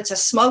 oh, it's a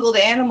smuggled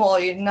animal.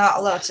 You're not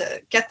allowed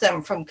to get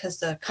them from, because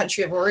the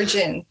country of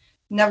origin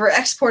never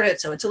export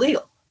it, so it's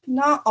illegal.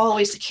 Not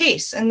always the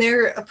case. And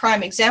they're a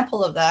prime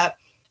example of that.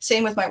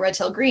 Same with my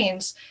red-tailed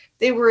greens.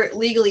 They were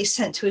legally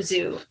sent to a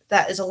zoo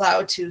that is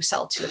allowed to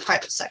sell to the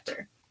private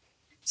sector.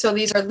 So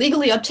these are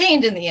legally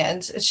obtained in the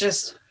end. It's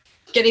just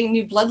getting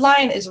new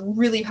bloodline is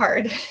really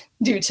hard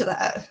due to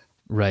that.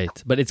 Right.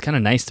 But it's kind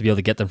of nice to be able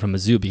to get them from a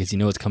zoo because you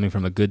know it's coming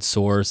from a good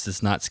source.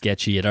 It's not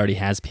sketchy. It already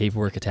has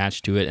paperwork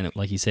attached to it. And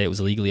like you say, it was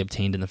legally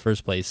obtained in the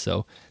first place.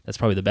 So that's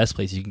probably the best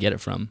place you can get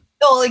it from.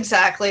 Oh,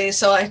 exactly.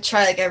 So I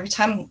try, like, every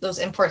time those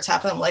imports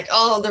happen, I'm like,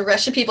 oh, the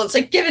Russian people, it's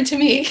like, give it to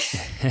me.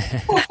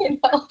 You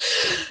know?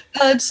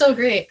 It's so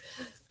great.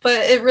 But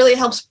it really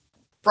helps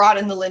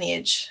broaden the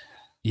lineage.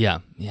 Yeah.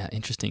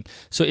 Interesting.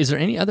 So is there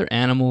any other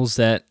animals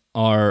that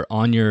are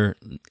on your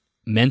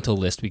mental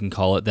list, we can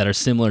call it, that are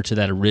similar to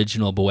that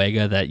original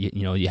Boega that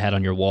you had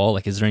on your wall?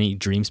 Like, is there any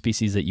dream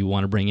species that you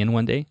want to bring in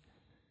one day?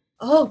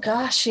 Oh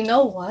gosh, you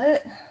know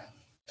what?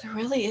 There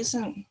really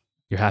isn't.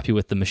 You're happy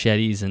with the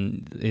machetes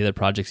and the other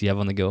projects you have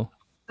on the go?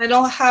 I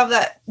don't have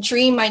that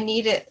dream I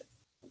need it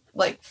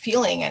like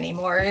feeling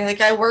anymore. Like,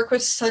 I work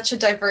with such a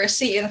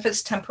diversity, and if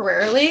it's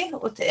temporarily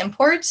with the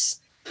imports,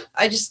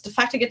 the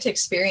fact I get to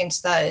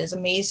experience that is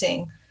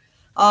amazing.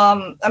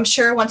 I'm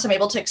sure once I'm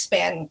able to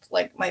expand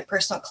like my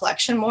personal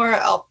collection more,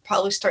 I'll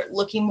probably start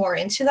looking more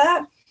into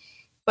that.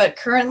 But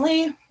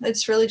currently,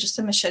 it's really just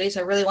the machetes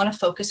I really want to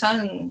focus on,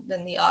 and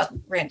then the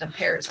odd random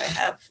pairs I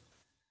have.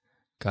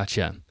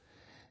 Gotcha.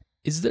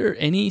 Is there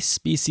any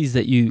species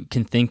that you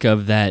can think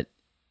of that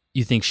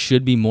you think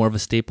should be more of a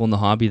staple in the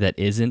hobby that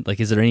isn't? Like,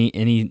 is there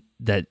any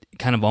that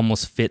kind of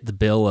almost fit the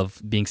bill of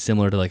being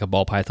similar to like a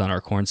ball python or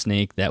a corn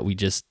snake that we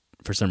just,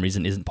 for some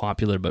reason, isn't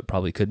popular but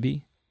probably could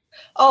be?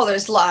 Oh,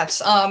 there's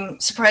lots.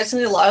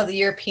 Surprisingly, a lot of the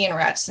European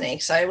rat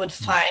snakes I would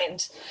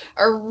find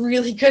are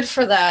really good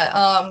for that,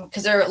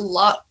 because they're a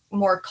lot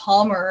more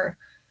calmer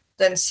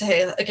than,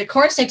 say, like a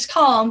corn snake's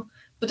calm,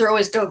 but they're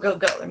always go, go,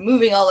 go. They're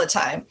moving all the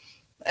time.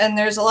 And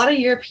there's a lot of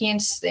European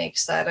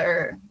snakes that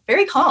are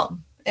very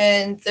calm,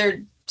 and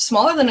they're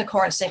smaller than a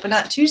corn snake, but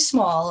not too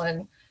small.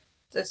 And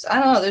I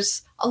don't know,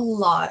 there's a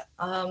lot.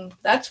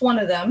 That's one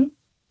of them.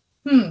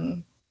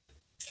 Trying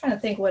to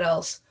think what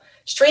else.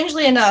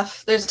 Strangely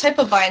enough, there's a type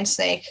of vine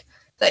snake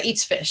that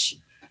eats fish,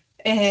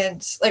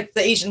 and like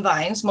the Asian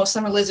vines, most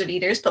of them are lizard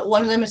eaters, but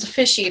one of them is a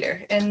fish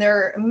eater, and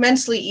they're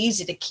immensely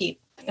easy to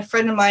keep. A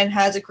friend of mine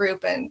has a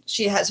group, and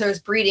she has hers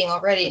breeding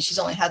already, and she's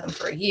only had them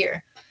for a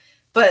year.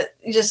 But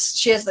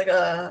she has like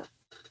a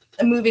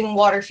moving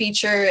water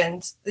feature,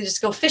 and they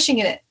just go fishing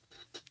in it.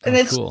 And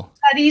it's cool.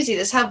 That easy.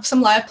 Just have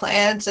some live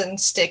plants and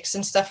sticks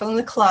and stuff for them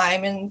to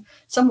climb, and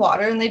some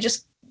water, and they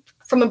just,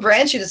 from a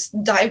branch, you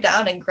just dive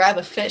down and grab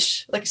a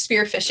fish, like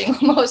spear fishing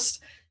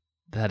almost.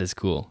 That is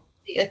cool.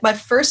 Like, my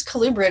first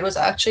colubrid was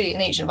actually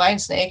an Asian vine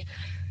snake,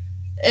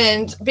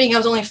 and being I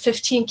was only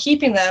 15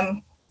 keeping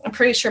them, I'm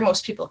pretty sure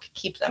most people could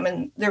keep them,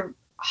 and they're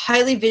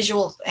highly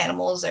visual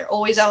animals. They're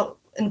always out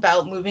and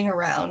about, moving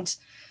around.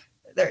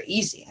 They're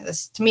easy.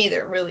 To me,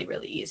 they're really,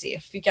 really easy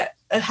if you get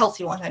a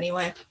healthy one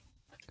anyway.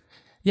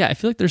 Yeah, I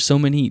feel like there's so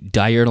many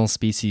diurnal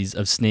species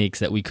of snakes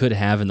that we could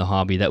have in the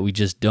hobby that we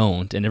just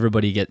don't, and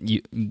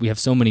we have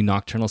so many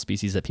nocturnal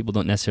species that people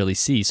don't necessarily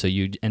see, so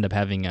you end up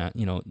having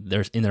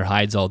they're in their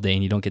hides all day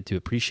and you don't get to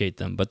appreciate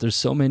them. But there's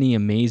so many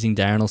amazing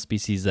diurnal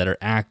species that are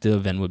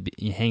active and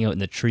hang out in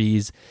the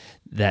trees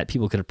that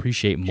people could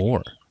appreciate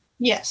more.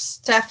 Yes,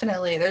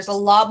 definitely. There's a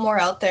lot more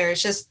out there.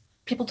 It's just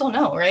people don't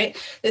know, right?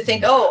 They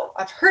think, oh,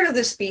 I've heard of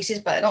this species,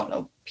 but I don't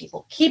know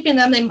people keeping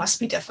them. They must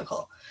be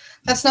difficult.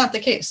 That's not the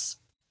case.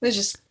 It's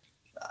just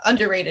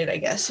underrated, I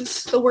guess,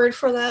 is the word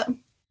for that.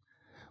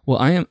 Well,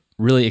 I am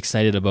really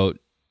excited about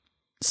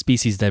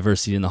species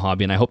diversity in the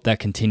hobby, and I hope that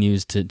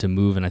continues to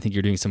move, and I think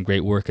you're doing some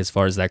great work as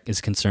far as that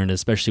is concerned,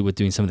 especially with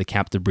doing some of the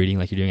captive breeding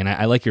like you're doing. And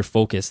I like your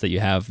focus that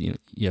you have. You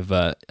have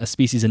a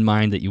species in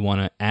mind that you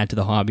want to add to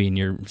the hobby, and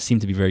you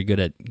seem to be very good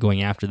at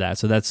going after that.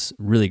 So that's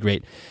really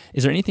great.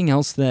 Is there anything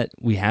else that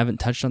we haven't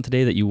touched on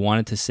today that you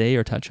wanted to say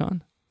or touch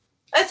on?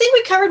 I think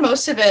we covered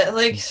most of it.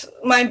 Like,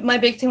 my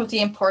big thing with the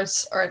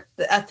imports are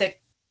the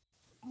ethic,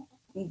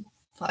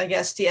 I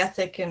guess, the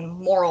ethic and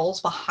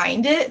morals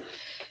behind it.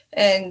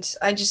 And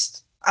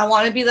I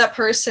want to be that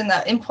person,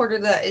 that importer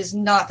that is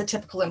not the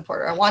typical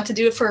importer. I want to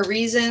do it for a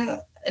reason,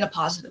 and a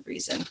positive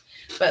reason.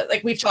 But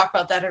like we've talked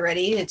about that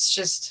already, it's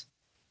just,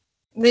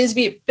 there needs to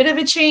be a bit of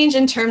a change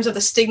in terms of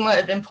the stigma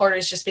of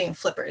importers just being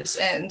flippers.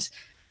 And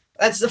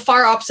that's the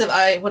far opposite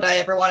of what I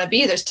ever want to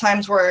be. There's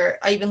times where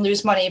I even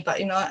lose money,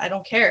 but I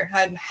don't care.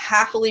 I'm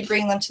happily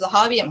bringing them to the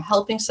hobby. I'm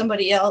helping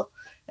somebody out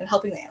and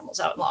helping the animals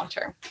out long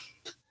term.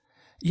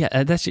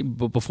 Yeah,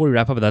 before we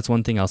wrap up, that's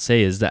one thing I'll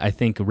say is that I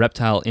think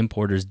reptile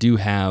importers do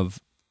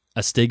have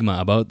a stigma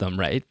about them,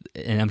 right?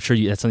 And I'm sure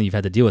that's something you've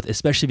had to deal with,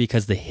 especially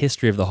because the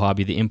history of the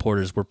hobby, the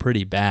importers were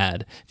pretty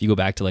bad. If you go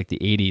back to like the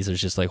 80s,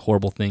 there's just like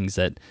horrible things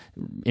that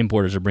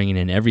importers are bringing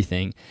in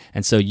everything.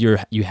 And so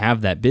you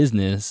have that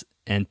business,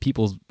 and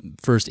people's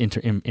first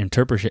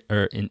interpretation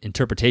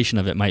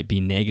of it might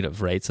be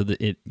negative, right? So that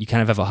you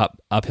kind of have a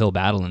uphill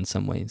battle in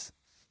some ways.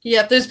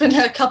 Yep, there's been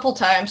a couple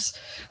times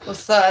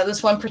with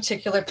this one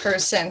particular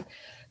person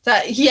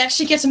that he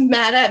actually gets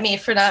mad at me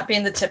for not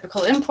being the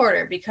typical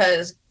importer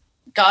because,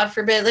 God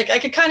forbid, like I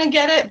could kind of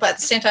get it, but at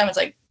the same time, it's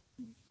like,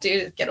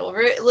 dude, get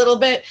over it a little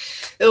bit.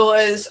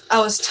 I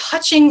was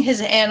touching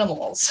his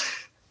animals.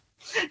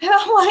 And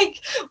I'm like,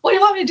 what do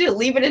you want me to do?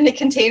 Leave it in the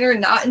container and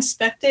not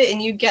inspect it,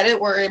 and you get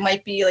it where it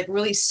might be like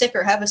really sick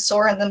or have a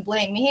sore and then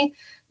blame me?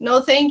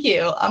 No, thank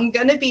you. I'm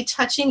going to be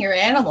touching your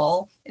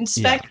animal,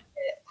 inspecting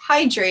it,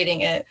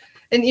 hydrating it.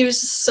 And he was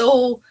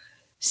so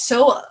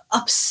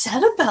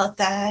upset about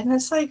that. And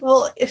it's like,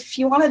 well, if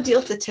you want to deal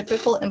with the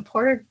typical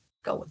importer,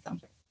 go with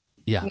them.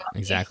 Yeah,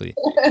 exactly.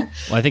 Well,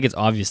 I think it's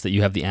obvious that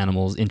you have the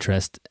animal's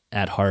interest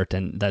at heart,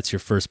 and that's your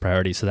first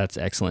priority. So that's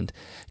excellent.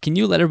 Can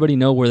you let everybody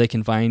know where they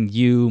can find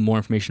you, more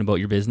information about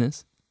your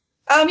business?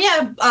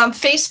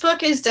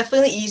 Facebook is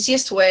definitely the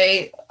easiest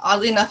way.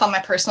 Oddly enough, on my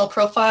personal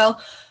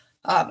profile,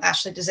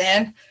 Ashley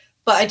Dezan.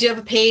 But I do have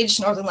a page,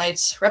 Northern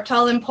Lights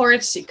Reptile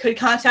Imports. You could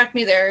contact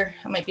me there.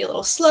 I might be a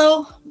little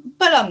slow,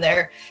 but I'm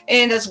there.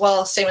 And as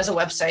well, same as a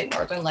website,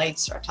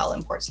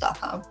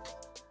 northernlightsreptileimports.com.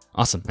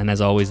 Awesome. And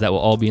as always, that will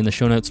all be in the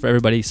show notes for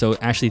everybody. So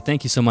Ashley,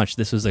 thank you so much.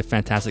 This was a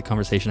fantastic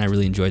conversation. I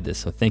really enjoyed this.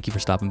 So thank you for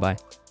stopping by.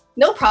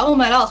 No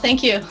problem at all.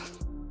 Thank you.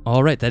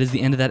 All right, that is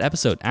the end of that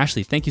episode.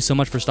 Ashley, thank you so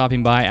much for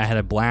stopping by. I had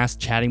a blast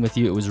chatting with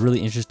you. It was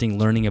really interesting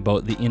learning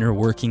about the inner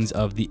workings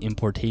of the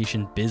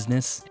importation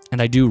business.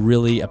 And I do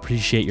really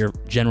appreciate your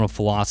general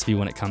philosophy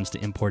when it comes to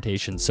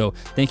importation. So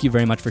thank you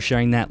very much for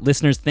sharing that.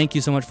 Listeners, thank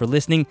you so much for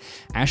listening.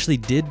 Ashley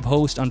did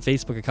post on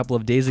Facebook a couple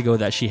of days ago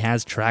that she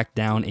has tracked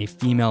down a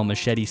female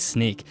machete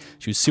snake.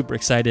 She was super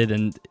excited,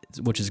 and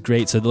which is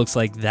great. So it looks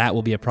like that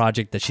will be a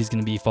project that she's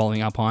going to be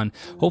following up on.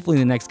 Hopefully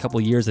in the next couple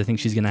of years. I think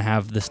she's going to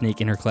have the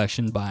snake in her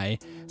collection by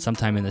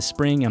sometime in the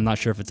spring. I'm not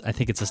sure if I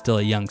think it's still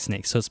a young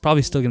snake. So it's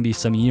probably still going to be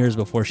some years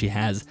before she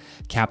has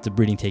captive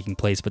breeding taking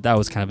place. But that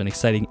was kind of an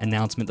exciting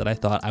announcement that I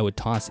thought I would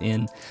toss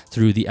in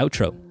through the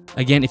outro.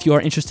 Again, if you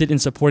are interested in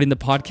supporting the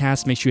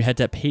podcast, make sure you head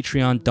to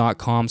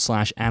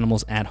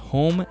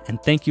patreon.com/animalsathome.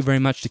 And thank you very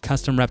much to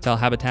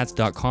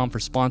customreptilehabitats.com for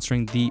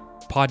sponsoring the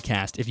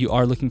podcast. If you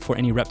are looking for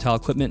any reptile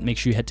equipment, make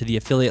sure you head to the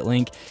affiliate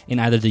link in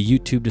either the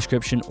YouTube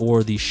description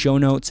or the show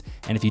notes.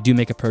 And if you do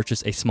make a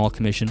purchase, a small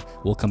commission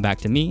will come back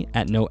to me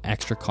at no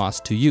extra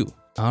cost to you.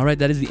 All right,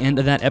 that is the end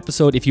of that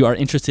episode. If you are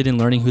interested in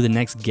learning who the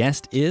next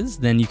guest is,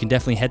 then you can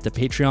definitely head to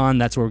Patreon.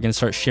 That's where we're going to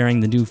start sharing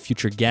the new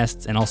future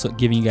guests and also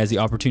giving you guys the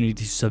opportunity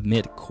to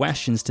submit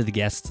questions to the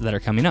guests that are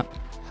coming up.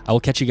 I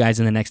will catch you guys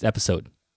in the next episode.